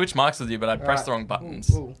 I'd switch mics with you, but I'd press the wrong buttons.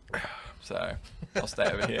 Ooh. So I'll stay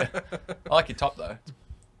over here. I like your top though.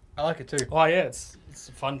 I like it too. Oh yeah, it's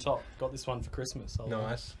a fun top. Got this one for Christmas.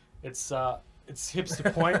 Nice. It's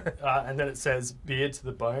hipster point, and then it says beard to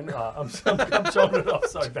the bone. I'm showing it off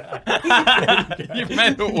so bad. You've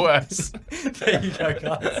made it worse. There you go,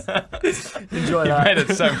 guys. Enjoy You've that. made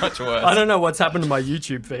it so much worse. I don't know what's happened to my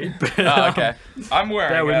YouTube feed, but Oh, okay. I'm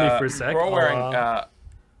wearing. Bear with me for a sec. We're all wearing. I'll,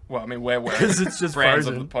 well, I mean, we're wearing. 'Cause it's just brands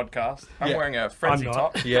frozen. of the podcast. I'm Yeah. wearing a frenzy I'm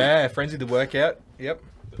top. not. Yeah, Frenzy the workout. Yep.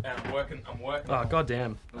 And I'm working. oh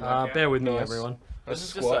goddamn. Workout. Bear with me, Nice. everyone. This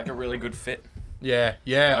is just like a really good fit. Yeah,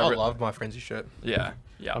 I love my Frenzy shirt. Yeah.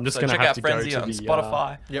 Yeah. I'm just So gonna check have out to go Frenzy to on the,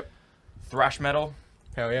 Spotify. Yep. Thrash metal.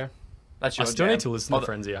 Hell yeah. That's I your still jam. need to listen Oh, to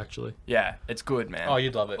Frenzy actually. Yeah, it's good, man. Oh,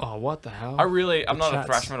 you'd love it. Oh, what the hell? I'm not a chats.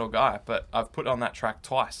 thrash metal guy, but I've put on that track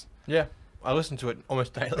twice. Yeah. I listen to it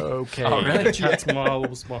almost daily. Okay. Oh, really? Chat's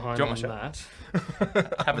miles behind Do you on want my that. Have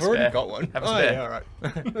a I've already spare. got one. Have a Oh, spare. yeah, all right.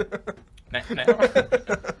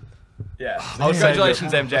 Yeah. I'll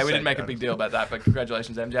Congratulations, save MJ. that. I'll We didn't save make a that. big deal about that, but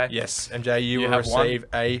congratulations, MJ. Yes, MJ, you will have one. receive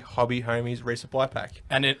a Hobby Homies resupply pack.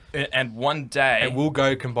 And one day. And we'll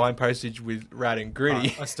go combine postage with Rad and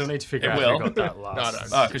Gritty. I still need to figure It out will. who got that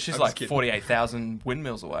last. No. Oh, because she's I'm like just kidding. 48,000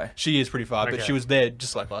 windmills away. She is pretty far, but Okay. she was there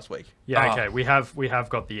just like last week. Yeah, Ah. okay. We have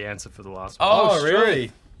got the answer for the last one. Oh,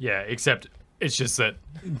 really? Yeah, except it's just that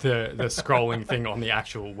the scrolling thing on the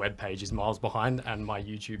actual web page is miles behind, and my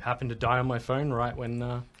YouTube happened to die on my phone right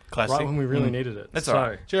when Classic. we really needed it. That's so, all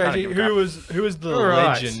right. Josie, Kinda good who was the all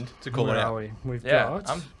right. legend to call Where it are out? we? We've Yeah.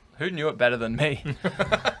 got. Who knew it better than me?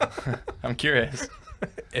 I'm curious.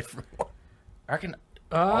 Everyone. I reckon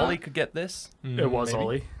Ollie could get this. It was Maybe.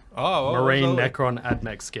 Ollie. Oh, Marine Ollie. Necron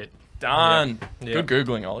Admech skit. Done. Yeah. Good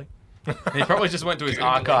Googling, Ollie. He probably just went to his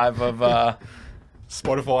archive of...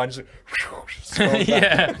 Spotify and just scroll back.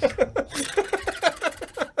 yeah.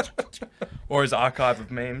 Or his archive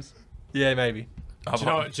of memes. Yeah, maybe. Oh,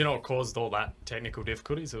 Do you know what caused all that technical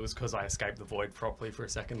difficulties? It was because I escaped the void properly for a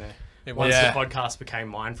second there. It Once Yeah. the podcast became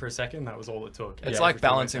mine for a second, that was all it took. It's Yeah, like everything went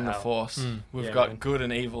balancing to the hell. force. We've Yeah, got man. good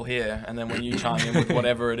and evil here, and then when you chime in with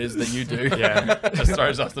whatever it is that you do, Yeah. just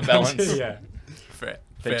throws off the balance. yeah. Fair.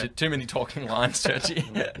 Fair. Too many talking lines, Churchy.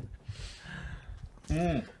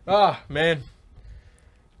 Ah, man.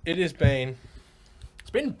 It's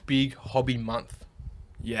been big hobby month.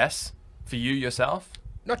 Yes. For you yourself?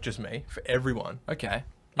 Not just me, for everyone. Okay.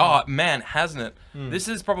 Oh man, hasn't it? This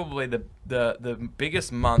is probably the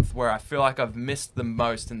biggest month where I feel like I've missed the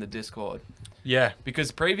most in the Discord. Yeah.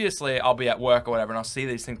 Because previously I'll be at work or whatever and I'll see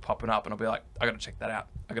these things popping up and I'll be like, I gotta check that out.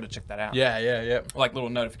 I gotta check that out. Yeah. Like little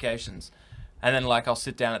notifications. And then like I'll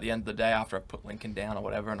sit down at the end of the day after I put Lincoln down or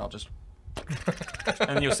whatever and I'll just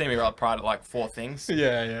and you'll see me right prior to like 4 things.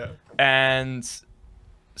 Yeah. And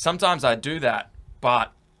sometimes I do that,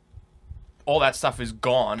 but all that stuff is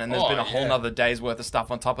gone, and there's Oh, been a whole yeah. nother day's worth of stuff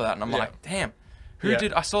on top of that, and I'm Yeah. like, damn, who Yeah.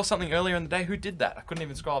 did? I saw something earlier in the day. Who did that? I couldn't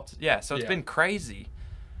even scroll up. So it's Yeah. been crazy.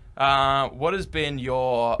 What has been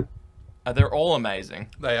your? They're all amazing,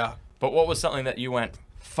 They are. but what was something that you went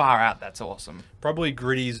far out? That's awesome. Probably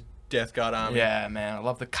Gritty's Death Guard army. Yeah, man, I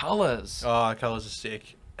love the colors. Oh, the colours are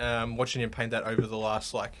sick. Watching him paint that over the last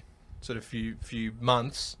sort of few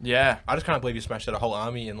months, Yeah, I just can't believe he smashed out a whole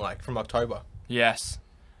army in from October. yes,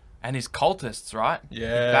 and his cultists, right? Yeah,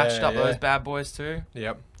 he batched up yeah. those bad boys too.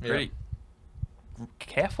 Yep. Pretty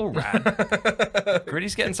careful, Rad.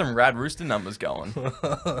 Gritty's getting some rad rooster numbers going.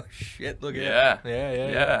 Oh shit! Look at Yeah.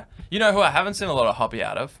 it. Yeah. You know who I haven't seen a lot of hobby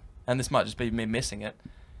out of, and this might just be me missing it.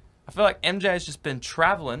 I feel like MJ's just been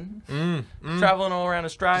traveling, traveling all around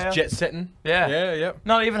Australia. Jet setting. Yeah. Yeah. Yep.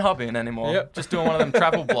 Not even hobbying anymore. Yep. Just doing one of them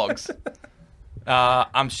travel blogs.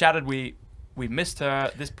 I'm shattered. We missed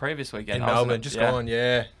her this previous weekend. In I was Melbourne, just gone.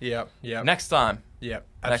 Yeah. Yep. Next time. Yep.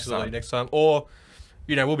 Next Absolutely. time. Next time. Or,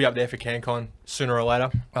 we'll be up there for CanCon sooner or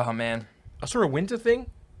later. Oh man, I saw a winter thing.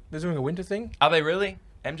 They're doing a winter thing. are they really?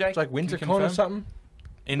 MJ, It's like Can you WinterCon or confirm? something.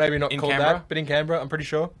 In, Maybe not in called Canberra? that, but in Canberra, I'm pretty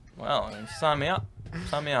sure. Well, I mean, sign me up.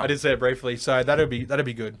 Sign me up. I did say it briefly, so that'll be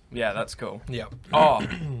good. Yeah, that's cool. Yeah. Oh,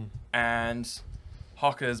 and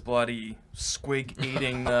Hocker's bloody squig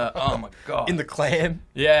eating the. Oh my god. In the clam.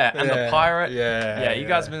 yeah, and Yeah, the pirate. yeah, yeah. You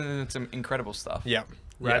guys yeah. have been doing some incredible stuff. Yeah.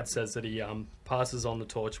 Rad says that he passes on the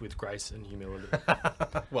torch with grace and humility.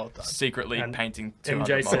 Well done. Secretly And painting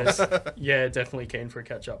 200 MJ models. says, "Yeah, definitely keen for a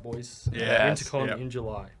catch up, boys. Yes, WinterCon yeah. in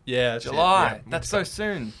July. Yeah. That's it, July. yeah. That's so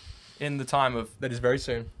soon. In the time of That is very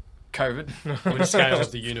soon. COVID. Which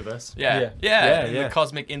scales the universe. Yeah. Yeah, in yeah. The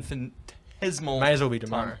cosmic infinitesimal. May as well be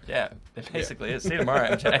tomorrow. time. Yeah. It basically is. See you tomorrow,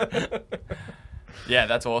 MJ. Yeah,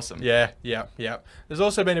 that's awesome. Yeah. There's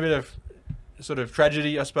also been a bit of sort of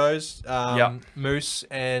tragedy, I suppose. Yep. Moose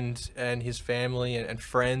and his family and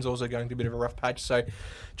friends also going through a bit of a rough patch. So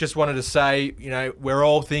just wanted to say, we're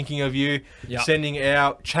all thinking of you, Yep.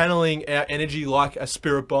 channeling our energy like a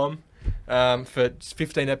spirit bomb. For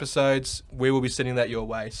 15 episodes, we will be sending that your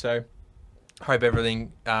way. So hope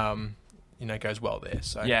everything, goes well there.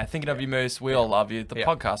 So Yeah, thinking of you, Moose. We all love you. The Yeah.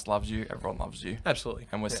 podcast loves you. Everyone loves you. absolutely.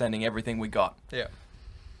 And we're Yeah. sending everything we got. Yeah.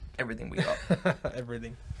 Everything we got.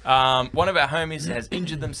 Everything. One of our homies has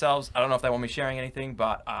injured themselves. I don't know if they want me sharing anything,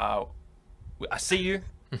 but I see you,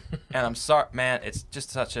 and I'm sorry, man. It's just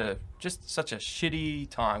such a shitty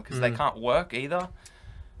time because they can't work either,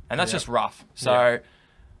 and that's Yeah. just rough. So, Yeah.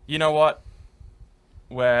 you know what?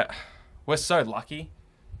 We're so lucky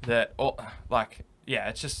that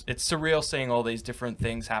it's surreal seeing all these different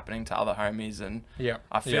things happening to other homies, and Yeah.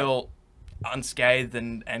 I feel unscathed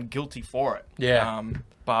and guilty for it. Yeah.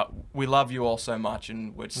 But we love you all so much,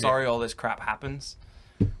 and we're sorry all this crap happens.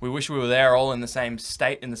 We wish we were there all in the same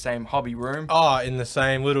state, in the same hobby room. Oh, in the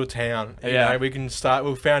same little town. You Yeah. know, we can start.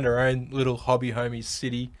 We've found our own little hobby homies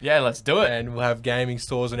city, Yeah, let's do it. and we'll have gaming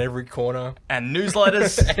stores in every corner. And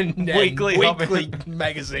newsletters, and weekly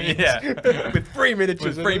magazines. Yeah. with free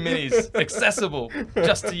miniatures. with free minis accessible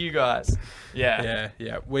just to you guys. Yeah.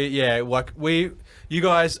 You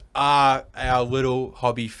guys are our little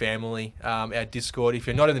hobby family. Our Discord. If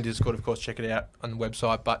you're not in the Discord, of course, check it out on the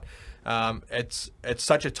website. But it's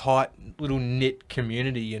such a tight little knit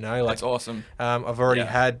community. You know, like That's awesome. I've already Yeah.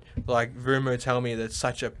 had like Vumo tell me that it's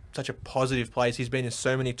such a positive place. He's been in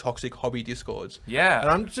so many toxic hobby Discords. Yeah.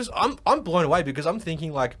 And I'm blown away because I'm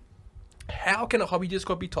thinking like, how can a hobby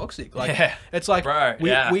Discord be toxic? Like, Yeah. it's like Bro, we,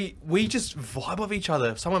 yeah. we just vibe with each other.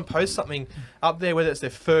 If someone posts something up there, whether it's their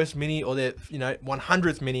first mini or their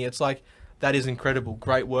 100th mini, it's like, that is incredible,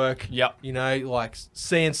 great work. Yep. You know, like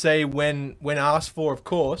CNC when asked for, of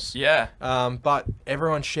course. Yeah. But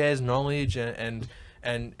everyone shares knowledge and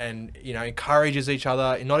encourages each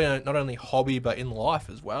other in not only hobby but in life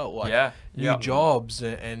as well. Like Yeah. new Yep. jobs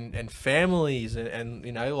and families and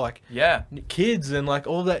Yeah. kids and like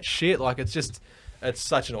all that shit. Like it's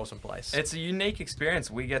such an awesome place. It's a unique experience.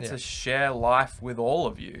 We get Yeah. to share life with all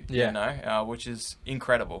of you, Yeah. you know, which is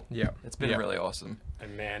incredible. Yeah. It's been Yeah. really awesome.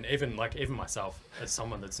 And man, even myself, as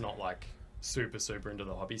someone that's not like super into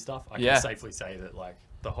the hobby stuff, I Yeah. can safely say that like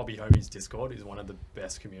the Hobby Homies Discord is one of the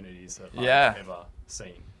best communities that Yeah. I've ever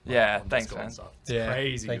seen. Like, Yeah, on thanks, Discord man. and stuff. It's Yeah,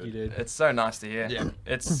 crazy thank good. you, dude. It's so nice to hear. Yeah.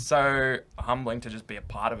 It's so humbling to just be a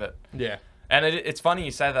part of it. Yeah. And it's funny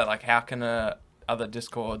you say that, like, how can other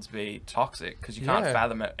Discords be toxic? Because you can't Yeah.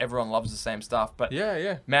 fathom it. Everyone loves the same stuff. But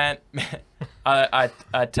Yeah. man, I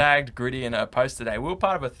tagged Gritty in a post today. We were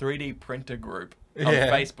part of a 3D printer group on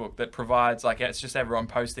Yeah. Facebook that provides, like, it's just everyone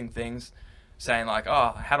posting things saying, like,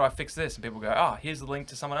 oh, how do I fix this? And people go, oh, here's the link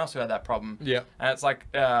to someone else who had that problem. Yeah. And it's like,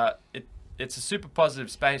 it's a super positive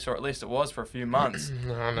space, or at least it was for a few months.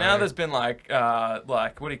 No. Now there's been like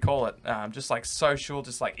what do you call it? Just like social,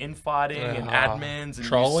 just like infighting and admins and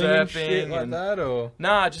trolling and usurping shit like that, or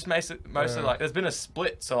Nah, just mostly like there's been a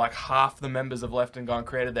split, so like half the members have left and gone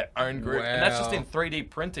created their own group, and that's just Wow. in 3D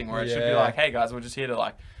printing, where it should be Yeah. like, hey guys, we're just here to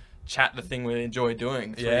like chat the thing we enjoy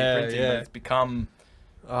doing, 3D Yeah, printing, yeah. but it's become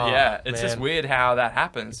Oh, it's just man. weird how that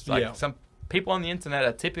happens. Like Yeah. some people on the internet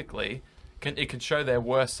are typically it can show their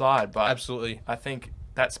worst side, but Absolutely. I think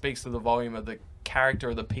that speaks to the volume of the character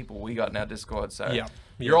of the people we got in our Discord. So Yeah.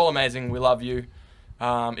 you're all amazing. We love you.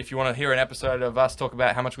 If you want to hear an episode of us talk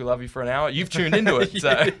about how much we love you for an hour, you've tuned into it. So,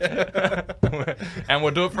 and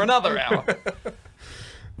we'll do it for another hour.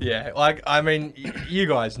 Yeah, like, I mean, you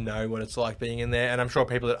guys know what it's like being in there, and I'm sure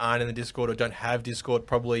people that aren't in the Discord or don't have Discord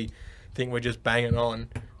probably think we're just banging on,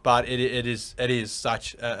 but it is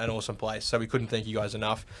such an awesome place, so we couldn't thank you guys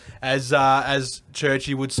enough. As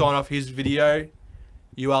Churchy would sign off his video,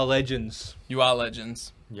 you are legends. You are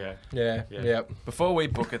legends. Yeah. Yeah, Yeah. yep. Before we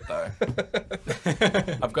book it, though,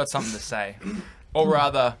 I've got something to say. Or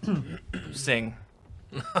rather, sing.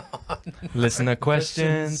 Listener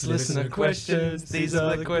questions, listener questions. These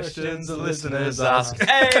are the questions the listeners ask.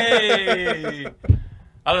 Hey!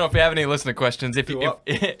 I don't know if we have any listener questions.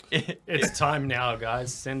 It's time now,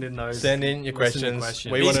 guys. Send in those. Send in your listener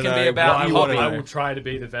questions. We These want to can be know about what you you want hobby. to I know. will try to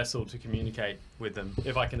be the vessel to communicate with them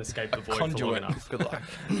if I can escape the void for long Conduit. enough. Good luck.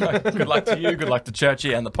 Good luck to you. Good luck to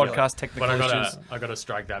Churchy and the podcast technical But issues. I gotta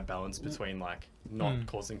strike that balance between like not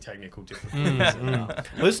causing technical difficulties.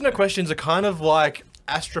 Listener questions are kind of like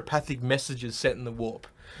astropathic messages set in the warp.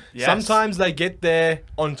 Yes. Sometimes they get there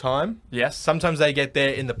on time. Yes. Sometimes they get there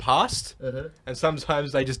in the past. And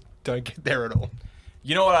sometimes they just don't get there at all.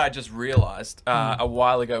 You know what I just realized a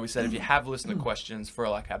while ago? We said if you have listener questions for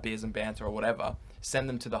like our beers and banter or whatever, send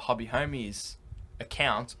them to the Hobby Homies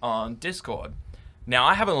account on Discord. Now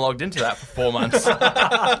I haven't logged into that for 4 months.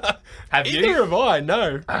 Have Either you? have I,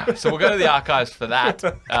 no. So we'll go to the archives for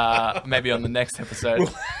that. Maybe on the next episode.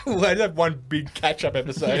 We'll have one big catch-up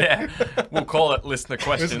episode. Yeah, we'll call it listener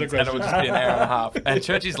questions, and it will just be an hour and a half. And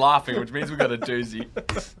Churchy's laughing, which means we've got a doozy.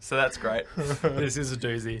 So that's great. This is a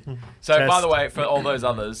doozy. So, by Test. the way, for all those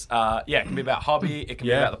others, yeah, it can be about hobby, it can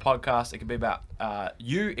be Yeah. about the podcast, it can be about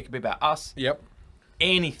you, it can be about us, Yep.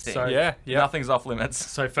 anything. So- Yeah. Nothing's off limits.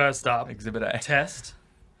 So first up, Exhibit A. test.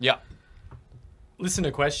 Yeah.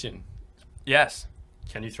 Listener question. Yes.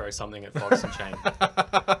 Can you throw something at Fox and Shane?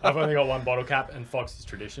 I've only got one bottle cap, and Fox is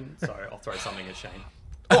tradition, so I'll throw something at Shane.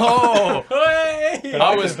 Oh, Hey!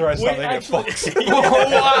 I was throw something at Fox.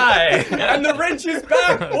 why? And the wrench is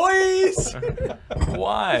back, boys.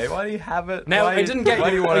 Why? Why do you have it? Now why I didn't get why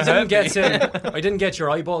do you. you want I to didn't hurt get me? I didn't get your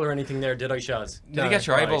eyeball or anything there, did I, Shaz? Did you get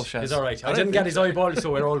your eyeball, Shaz? It's all right. I don't didn't think get his eyeball,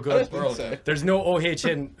 so we're all good. We're all good. There's no OH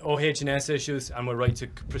and S issues, and we're right to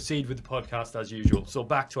proceed with the podcast as usual. So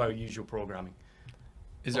back to our usual programming.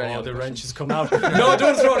 Is there any Oh, other the wrench questions? has come out. No,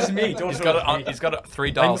 don't throw it at me. Don't He's throw got it it at on. me. He's got it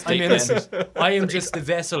 3 dials I'm deep. innocent. Man. I am just the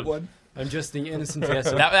vessel. One. I'm just the innocent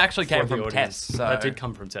vessel. That actually for came the from audience. Tess. So That did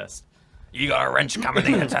come from Tess. you got a wrench coming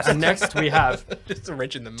in, Tess. And next we have Just a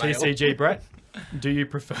wrench in the mail. TCG Brett. Do you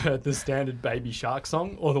prefer the standard Baby Shark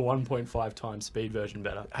song or the 1.5 times speed version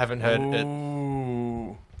better? Haven't heard it.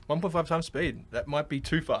 Ooh. 1.5 times speed. That might be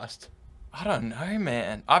too fast. I don't know,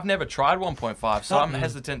 man. I've never tried 1.5, so I'm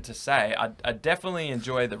hesitant to say. I definitely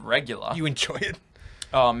enjoy the regular. You enjoy it.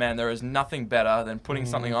 Oh man, there is nothing better than putting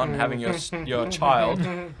something on and having your child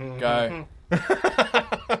go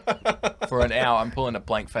for an hour. I'm pulling a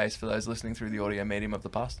blank face for those listening through the audio medium of the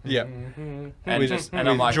past. Yeah. And With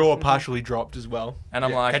I'm like jaw partially dropped as well. And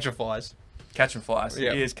I'm like- catch your flies. catching flies.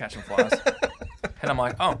 Yeah. He is catching flies. And I'm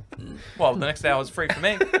like, oh, well, the next hour is free for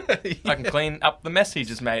me. I can clean up the mess he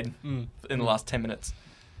just made in the last 10 minutes.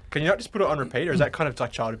 Can you not just put it on repeat, or is that kind of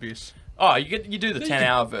like child abuse? Oh, you do the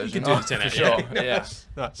 10-hour version. do the 10 for hour, sure. yeah. Yeah.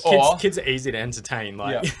 Nice. Or- Kids are easy to entertain.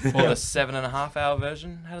 Like, Yeah. Or the 7.5-hour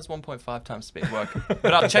version. How does 1.5 times speed work?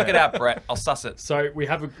 But I'll check it out, Brett. I'll suss it. So we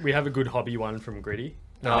have a good hobby one from Gritty.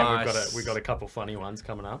 Nice. We've got a couple funny ones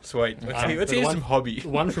coming up. Sweet. Let's Um, hear, let's for the hear one- some hobby.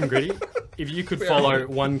 One from Gritty. If you could follow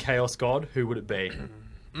one chaos god, who would it be?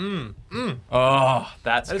 Oh,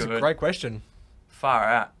 that's That is good. a great question. Far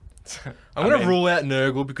out. I'm going to rule out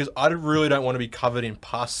Nurgle because I really don't want to be covered in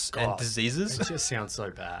pus and God. diseases. It just sounds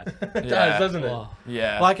so bad. It Yeah. does, doesn't it? Oh.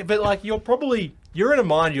 Yeah. Like, you're in a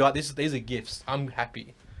mind, you're like, these are gifts. I'm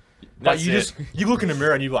happy. But That's you it. you look in the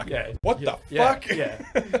mirror and you're like, Yeah. what Yeah. the Yeah. fuck? Yeah.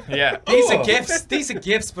 Yeah. These Oh. are gifts. These are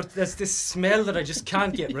gifts, but there's this smell that I just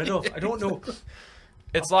can't get rid of. I don't know.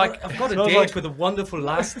 It's like I've got a smells date like- with a wonderful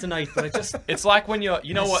lass tonight, but I just it's like when you're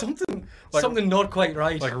you know what something not quite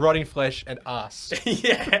right. Like rotting flesh and ass.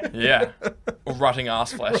 yeah. yeah or rotting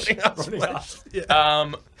ass flesh. Rotting ass.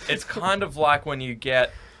 It's kind of like when you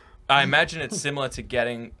get I imagine it's similar to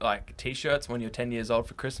getting like t-shirts when you're 10 years old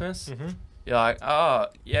for Christmas. You're like, oh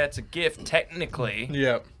yeah, it's a gift technically.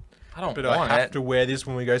 Yeah. I don't But I want have it. to wear this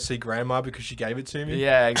when we go see grandma because she gave it to me.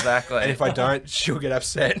 Yeah, exactly. And if I don't, she'll get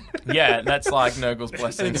upset. yeah, that's like Nurgle's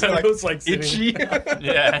blessing. It's like, It's like sitting- itchy.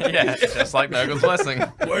 yeah, just like Nurgle's blessing.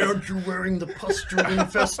 Why aren't you wearing the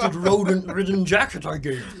pustule-infested, rodent-ridden jacket I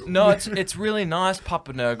gave you? No, it's really nice,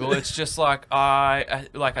 Papa Nurgle. It's just like I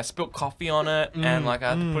spilt coffee on it and like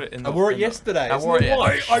I had to put it in. I wore it yesterday. I wore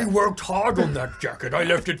it. I worked hard on that jacket. I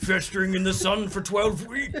left it festering in the sun for 12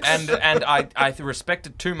 weeks. And I respect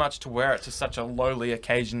it too much to wear it to such a lowly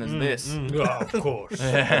occasion as this. Of course.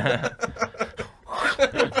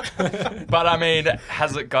 But I mean,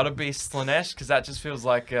 has it got to be Slanesh? Because that just feels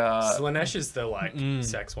like. Slanesh is the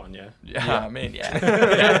sex one, yeah. Yeah, I mean,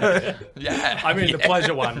 yeah. Yeah. I mean the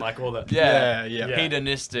pleasure one, like all the Yeah, Yeah.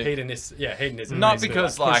 Hedonistic. hedonism. Not is the,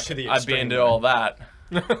 because push like to the I'd be extreme into one. all that,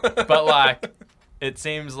 but like it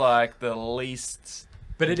seems like the least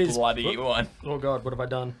But it is bloody one. Oh god, what have I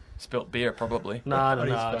done? Spilt beer, probably. Nah,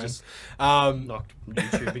 Bloody nah, fine. just Um, knocked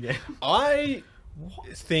YouTube again. I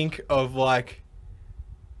think of like,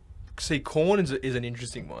 see, Khorne is an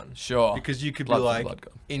interesting one. Sure. Because you could Blood be for like blood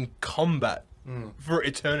god. in combat for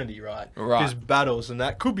eternity, right? Right. There's battles and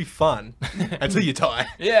that could be fun until you die.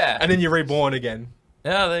 Yeah. And then you're reborn again.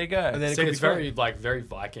 Yeah, there you go. And then See, it could it's be fun. very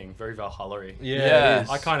Viking, very Valhalla-y. Yeah. Yeah. It is.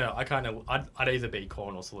 I'd either be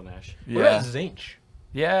Khorne or Slanesh. What about yeah. Zinch?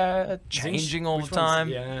 Yeah, changing all Which the one's- time.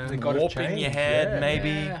 yeah. The god of Warping change, your head, yeah. maybe.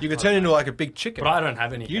 Yeah. You could turn into like a big chicken. But I don't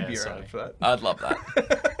have any You'd hair, be so. around for that. I'd love that.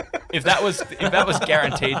 If that was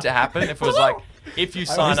guaranteed to happen, if it was like, if you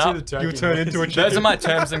sign up, You'll turn into a chicken. those are my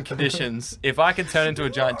terms and conditions. If I can turn into a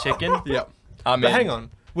giant chicken, Yep. I'm But in. hang on.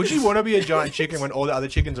 Would you want to be a giant chicken when all the other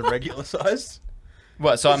chickens are regular sized?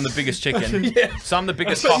 What? So I'm the biggest chicken. Yeah. So I'm the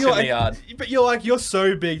biggest But cock in you're the yard. But you're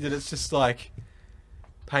so big that it's just like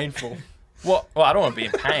painful. What? Well, I don't want to be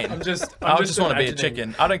in pain. I'm just want to be a imagining-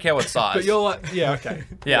 chicken. I don't care what size. But you're like, yeah, okay.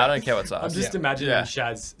 yeah, I don't care what size. I'm just Yeah. imagining Yeah.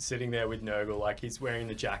 Shaz sitting there with Nurgle, like he's wearing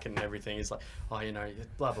the jacket and everything. He's like, oh, you know,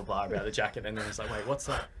 blah blah blah about the jacket, and then he's like, wait, what's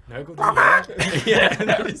that? Nurgle, do you hear it? Yeah. And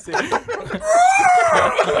then he's sitting-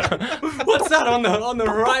 what's that on the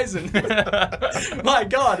horizon? My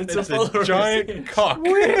God, it's, It's a a full giant cock.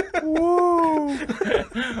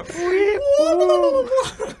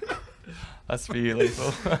 That's for you,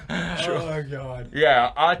 Lethal. Oh god.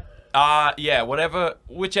 Yeah, Yeah,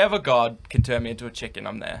 whichever god can turn me into a chicken,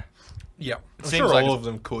 I'm there. Yeah. I'm Seems sure like all it's- of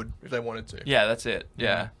them could if they wanted to. Yeah, that's it.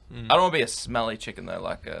 Yeah. I don't want to be a smelly chicken though,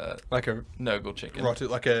 like a Like a Nurgle chicken. rotted,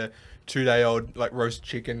 like a 2-day-old like roast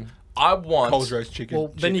chicken, I want Coles roast chicken. Well,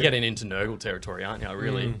 then you're chicken. getting into Nurgle territory, aren't you?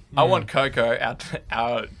 Really? I want Coco,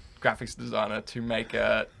 our graphics designer, to make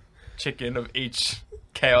a chicken of each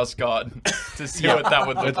Chaos God to see what that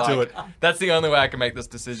would look Let's like. do it. That's the only way I can make this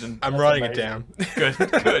decision. I'm writing amazing. it down. Good,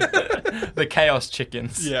 good. The Chaos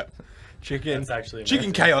chickens. Yeah. Chicken. That's actually Chicken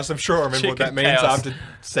amazing. chaos. I'm sure I remember what that Chicken means chaos. after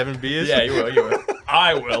 7 beers. Yeah, you will. You will.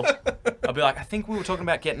 I will. I'll be like, I think we were talking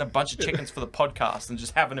about getting a bunch of chickens for the podcast and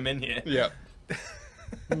just having them in here. Yeah.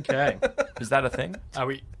 Okay. Is that a thing? Are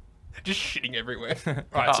we? Just shitting everywhere.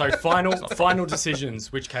 Right. So Oh. final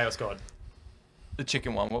decisions. Which Chaos God? The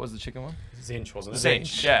chicken one. What was the chicken one? Zinch, wasn't it?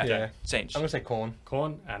 Zinch. Yeah. Yeah. Zinch. I'm gonna say corn.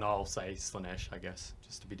 Corn, and I'll say Slanesh, I guess,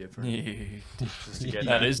 just to be different. Just to get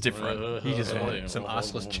That is different. You just want some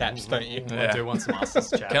arseless chaps, don't you? I Yeah. do want some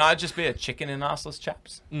arseless chaps. Can I just be a chicken in arseless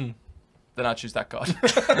chaps? Mm. Then I choose that god.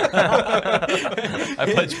 I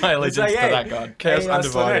pledge my allegiance to that god. Chaos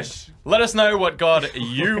undivided. Let us know what god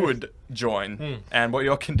you would join and what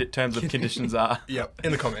your terms of conditions are Yep.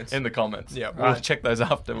 In the comments. in the comments. Yeah. We'll Right. check those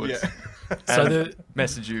afterwards. Yeah. So And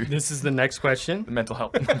message you the this is the next question. mental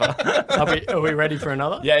health number. Are we ready for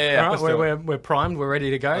another? Yeah, yeah, yeah. All right, Let's do we're primed. We're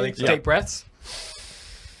ready to go. I think so. Deep breaths.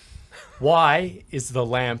 Why is the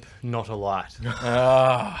lamp not a light?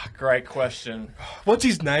 Great question. What's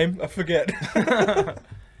his name? I forget.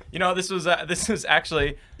 You know, this was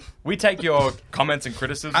actually, we take your comments and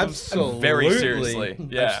criticisms Absolutely. very seriously.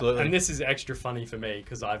 Yeah. Absolutely. And this is extra funny for me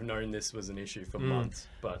because I've known this was an issue for months.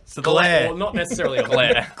 But So Glare. well, not necessarily a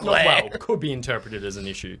Glare. Well, could be interpreted as an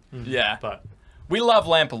issue. Yeah. But We love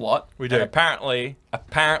lamp a lot. We do. And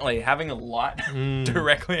apparently, having a light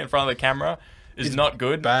directly in front of the camera is not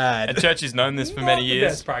good. bad. And Churchy's known this for not many the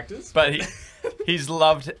years. best practice. But he's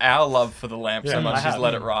loved our love for the lamp so Yeah, much I he's have.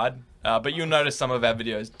 let it ride. But you'll notice some of our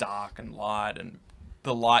videos dark and light, and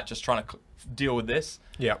the light just trying to deal with this.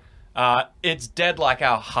 Yeah. It's dead like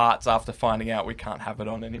our hearts after finding out we can't have it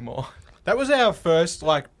on anymore. That was our first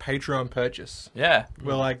like Patreon purchase. Yeah.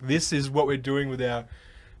 We're like, this is what we're doing with our.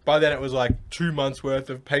 By then, it was like 2 months worth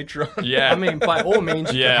of Patreon. Yeah. I mean, by all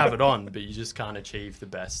means, you Yeah. can have it on, but you just can't achieve the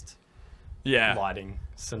best Yeah. lighting We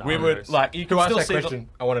scenarios. would like you can Who asked still that see question?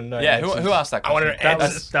 I want to know. Yeah, answers. who asked that I want question? to that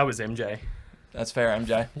answer. was MJ. That's fair,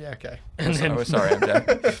 MJ. Yeah. Okay. And then, Oh, sorry,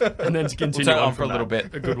 MJ. and then to continue turn it on on for a from little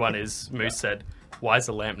that, bit. A good one is Moose said, "Why is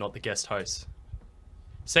the lamp not the guest host?"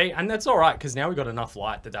 See, and that's all right because now we've got enough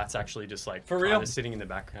light that's actually just like For real? kinda sitting in the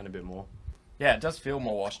background a bit more. Yeah, it does feel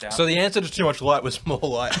more washed out. So the answer to too much light was more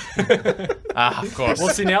light. of course. Well,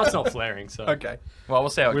 see, now it's not flaring, so Okay. Well, we'll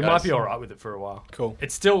see how it we goes. might be all right with it for a while. Cool.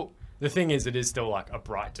 It's still. The thing is, it is still like a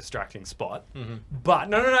bright, distracting spot. But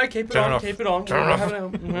no, keep it Turn on, it off. keep it on. Turn it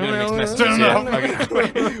off. Mixed messages,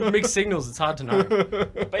 yeah. Mixed signals. It's hard to know.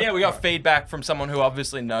 But yeah, we got feedback from someone who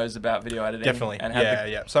obviously knows about video editing. Definitely. And had Yeah.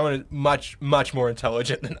 Yeah. Someone is much more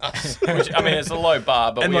intelligent than us. which, I mean, it's a low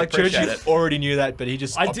bar, but and we like appreciate Churchy it. already knew that, but he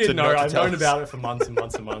just I opted did know. not to I've tell known us. about it for months and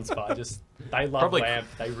months and months. But I just they love Probably- lamp.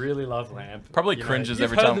 They really love lamp. Probably You know, cringes you've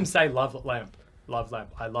every heard time. them say love lamp, love lamp.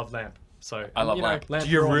 I love lamp. So I love you know, lamp. lamp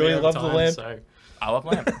Do you for all really me love over the time, lamp? So I love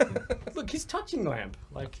lamp. look, he's touching lamp.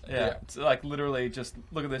 Like Yeah, it's like literally just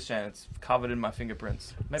look at this, Shane. It's covered in my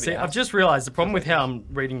fingerprints. Maybe see, it I've has. just realised the problem with how I'm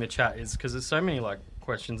reading the chat is because there's so many like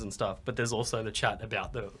questions and stuff, but there's also the chat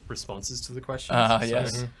about the responses to the questions. So-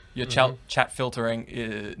 Yes. Your chat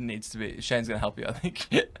filtering needs to be. Shane's going to help you, I think.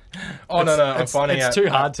 Oh no, I'm finding it's out. too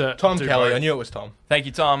hard to Tom do Kelly. both. I knew it was Tom. Thank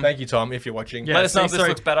you, Tom. Thank you, Tom, if you're watching. Yeah, Let us know see, if this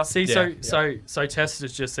looks better. See, Yeah, so Tess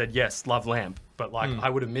has just said yes, love lamp, but like I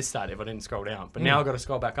would have missed that if I didn't scroll down. But now I've got to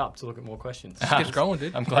scroll back up to look at more questions. Just keep scrolling,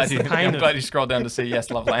 dude. I'm glad you. the pain I'm of- glad you scrolled down to see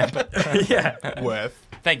yes, love lamp. yeah. Worth.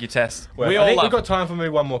 Thank you, Tess. Worth. We I all think love we've got time for maybe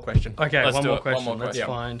one more question. Okay, Let's one do more it. question. One more Let's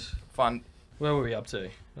question. find fun. where were we up to?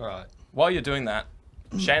 All right, While you're doing that,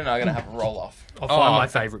 Shane and I are going to have a roll off. I'll find my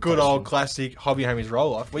favorite. Good question. old classic hobby homies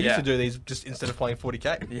roll off. We used Yeah. to do these just instead of playing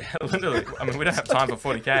 40k. Yeah, literally. I mean, we don't have time for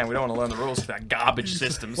 40k, and we don't want to learn the rules for that garbage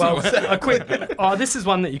system. Well, a quick. Oh, this is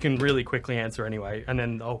one that you can really quickly answer anyway, and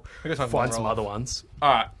then I'll We got time for find one some roll-off. other ones.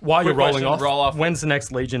 all right. While you're Quick rolling question, off, roll off. when's the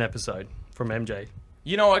next Legion episode from MJ?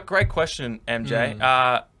 You know what? Great question,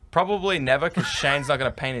 MJ. Probably never, because Shane's not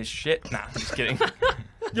going to paint his shit. Nah, I'm just kidding.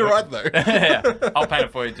 You're right though. Yeah, I'll paint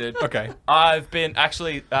it for you, dude. Okay. I've been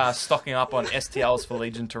actually stocking up on STLs for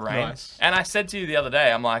Legion Terrain. Nice. And I said to you the other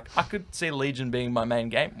day, I'm like, I could see Legion being my main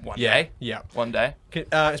game one Yeah. day. Yeah. One day.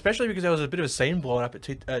 Especially because there was a bit of a scene blown up at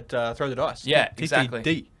Throw the Dice. Yeah, TTD.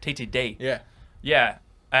 exactly. TTD. Yeah. Yeah.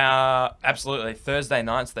 Absolutely. Thursday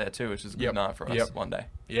night's there too, which is a good Yep. night for us Yep. one day.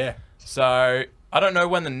 Yeah. So I don't know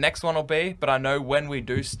when the next one will be, but I know when we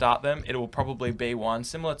do start them, it will probably be one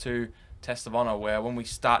similar to Test of Honor, where when we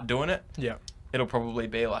start doing it, Yeah. it'll probably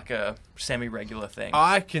be like a semi-regular thing.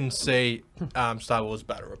 I can see Star Wars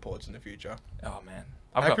battle reports in the future. Oh man,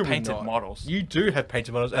 I've How got could we painted not? models. You do have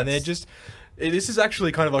painted models, and they're just. This is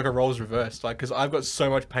actually kind of like a roles reversed, like because I've got so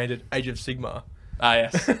much painted Age of Sigmar, Ah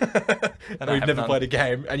yes, and I we've have never none. played a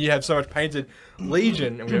game, and you have so much painted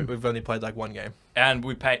Legion, and we've only played like one game. and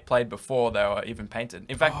we played before they were even painted.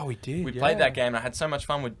 In fact, Oh, we did, We yeah. played that game, and I had so much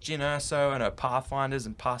fun with Jyn Erso and her Pathfinders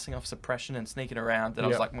and passing off suppression and sneaking around that I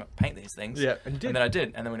was Yeah. like, I'm gonna paint these things. Yeah, and you did. And then I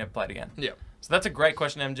did, and then we never played again. Yeah, So that's a great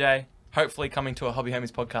question, MJ. Hopefully coming to a Hobby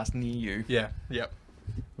Homies podcast near you. yeah, yeah.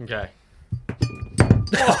 Okay.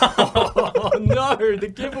 Oh no, the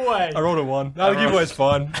giveaway. I rolled a 1. No, the giveaway's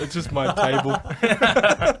fine. It's just my table.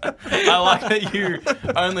 I like that you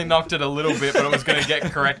only knocked it a little bit, but it was going to get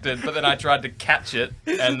corrected. But then I tried to catch it,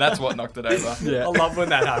 and that's what knocked it over. Yeah. I love when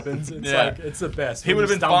that happens. It's Yeah. like it's the best. He When would've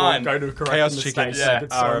you been stumble fine. and Go to a correct Chaos mistake. chickens Yeah.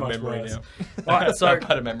 It's are so a much memory worse. now. All right, so I've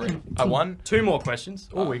had a memory. I won. 2 more questions.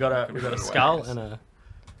 Oh, we got a could've done it skull way and a.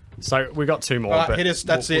 So we got 2 more. Alright, but hit us.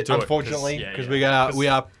 That's we'll it. do unfortunately, yeah, because yeah. we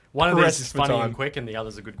are One of these pressed is for funny time. and quick, and the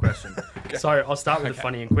other's a good question. So I'll start with the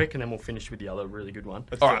funny and quick, and then we'll finish with the other really good one.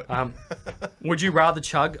 Let's All do right. it. Would you rather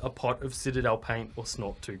chug a pot of Citadel paint or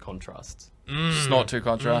snort 2 contrasts? Snort 2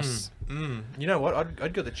 contrasts. You know what?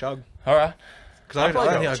 I'd go the chug All right. because I don't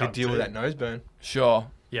probably think go I could chug deal with too. that nose burn. Sure.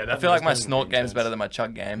 Yeah, I that feel like my doesn't snort make game's sense. better than my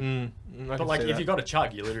chug game. But like, if you got a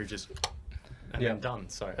chug, you literally just and Yeah. then done.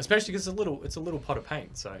 So especially because it's a little pot of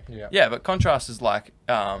paint. So Yeah, but contrast is like,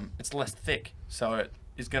 it's less thick, so it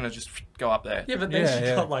is going to just go up there. yeah, but then Yeah, you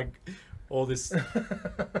yeah. got like all this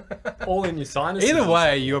all in your sinuses. Either and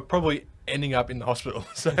way, you're probably ending up in the hospital.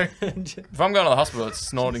 So stuff. If I'm going to the hospital, it's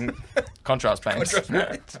snorting contrast paints.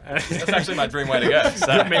 Contrast That's actually my dream way to go.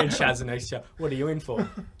 So. Me and Chaz are next to you. What are you in for?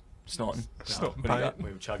 Snorting. Snorting what do you paint. got?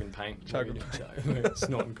 We were chugging paint. Chugging We were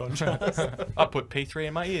snorting contrast. I put P3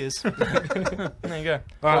 in my ears. There you go.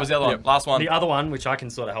 What right. was the other one? Yep. Last one. The other one, which I can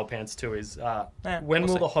sort of help answer to, is when we'll will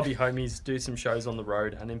see. the Hobby Homies do some shows on the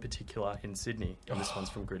road, and in particular in Sydney? And this one's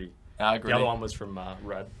from Gritty. I agree. The other one was from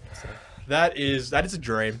Rad. So. that is a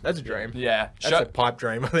dream. That's a dream. Yeah. That's a pipe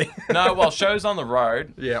dream, I think. No, well, shows on the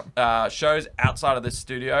road, Yeah. shows outside of this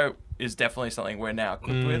studio is definitely something we're now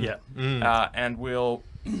equipped with. Yeah. And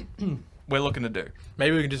we're looking to do.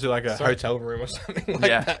 Maybe we can just do like a Sorry. hotel room or something like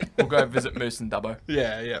Yeah. that. We'll go visit Moose and Dubbo.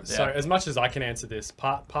 Yeah. So Yeah. as much as I can answer this,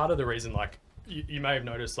 part of the reason, like you may have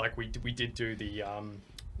noticed, like we did do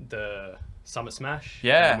the Summer Smash.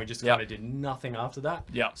 Yeah, And we just yep. kind of did nothing after that.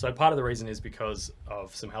 Yeah. So part of the reason is because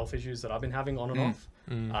of some health issues that I've been having on and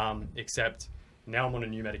off. Except now I'm on a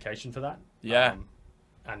new medication for that. Yeah.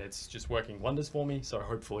 And it's just working wonders for me. So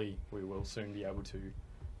hopefully we will soon be able to,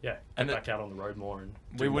 get And back out on the road more. And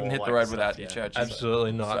We do wouldn't more, hit the like, road stuff, without you, yeah. Church.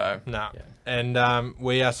 Absolutely not. So- No. Yeah. And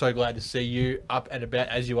we are so glad to see you up and about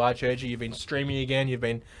as you are, Churchy. You've been streaming again. You've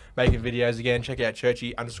been making videos again. Check out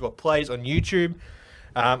Churchy_plays on YouTube.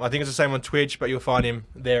 I think it's the same on Twitch, but you'll find him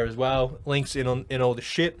there as well. Links in all the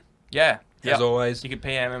shit, Yeah. as always. You can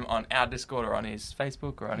PM him on our Discord or on his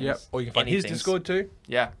Facebook or on Yep. his Or you can find his anythings. Discord too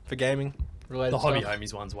Yeah. for gaming related The Hobby stuff.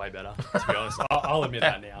 Homies one's way better, to be honest. I'll admit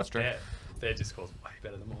that now. That's true. Their Discord's way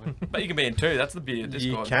better than mine. But you can be in two. That's the beauty of You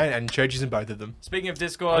Discord. can, and Churchy's in both of them. Speaking of I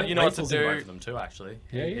Discord, think you know what to Lethal's in both of do. them too, actually.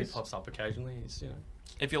 Yeah, he he is. pops up occasionally. He's,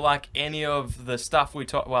 If you like any of the stuff we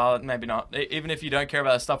talk, well, maybe not. Even if you don't care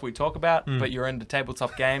about the stuff we talk about, but you're into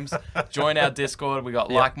tabletop games, join our Discord. We got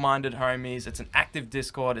Yeah. like-minded homies. It's an active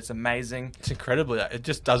Discord. It's amazing. It's incredibly. It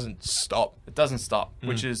just doesn't stop. It doesn't stop,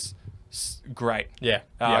 which is great. Yeah.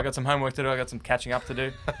 I got some homework to do. I got some catching up to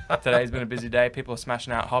do. Today's been a busy day. People are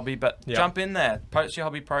smashing out hobby, but Yeah. jump in there. Post your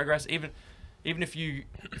hobby progress. Even if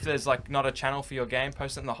there's like not a channel for your game,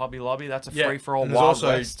 post it in the hobby lobby. That's a free for all And there's Wild also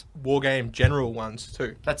West. Wargame general ones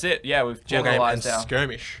too. That's it. Yeah, we've Wargame and generalized our.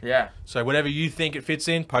 skirmish. Yeah, So whatever you think it fits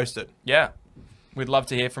in, post it. yeah. We'd love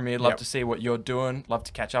to hear from you. Love Yep. to see what you're doing. Love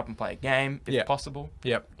to catch up and play a game if Yeah. possible.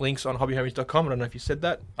 Yep. Links on hobbyhomies.com. I don't know if you said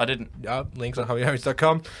that. I didn't. Links on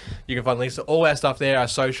hobbyhomies.com. You can find links to all our stuff there, our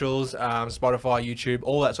socials, Spotify, YouTube,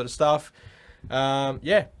 all that sort of stuff.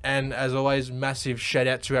 And as always, massive shout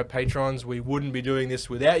out to our patrons. We wouldn't be doing this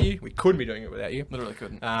without you. We couldn't be doing it without you. Literally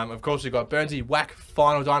couldn't. Of course, we've got Burnsy, Whack,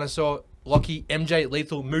 Final Dinosaur, Lockie, MJ,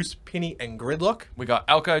 Lethal, Moose, Penny, and Gridlock. We got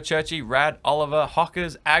Elko, Churchy, Rad, Oliver,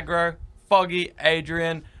 Hockers, Aggro, Foggy,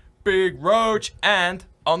 Adrian, Big Roach, and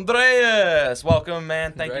Andreas. Welcome,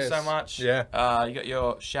 man. Thank you so Andreas. much. Yeah. You got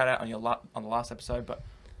your shout out on on the last episode, but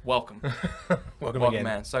welcome. Welcome Welcome, again.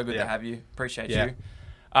 man. So good Yeah. to have you. Appreciate Yeah. you.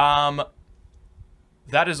 That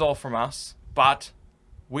is all from us, but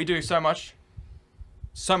we do so much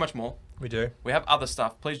more. We do. We have other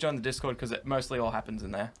stuff. Please join the Discord because it mostly all happens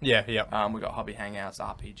in there. Yeah, yeah. We got hobby hangouts,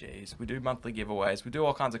 RPGs. We do monthly giveaways. We do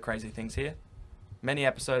all kinds of crazy things here. Many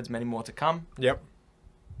episodes, many more to come. Yep.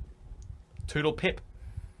 Toodle pip.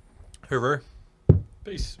 Hooroo.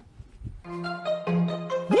 Peace. Woo!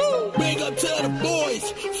 Big up to the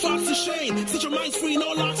boys, Fox and Shane. Set your minds free,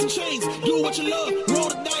 no locks and chains. Do what you love, roll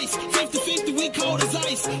the dice. 50-50, we cold as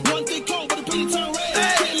ice. One thing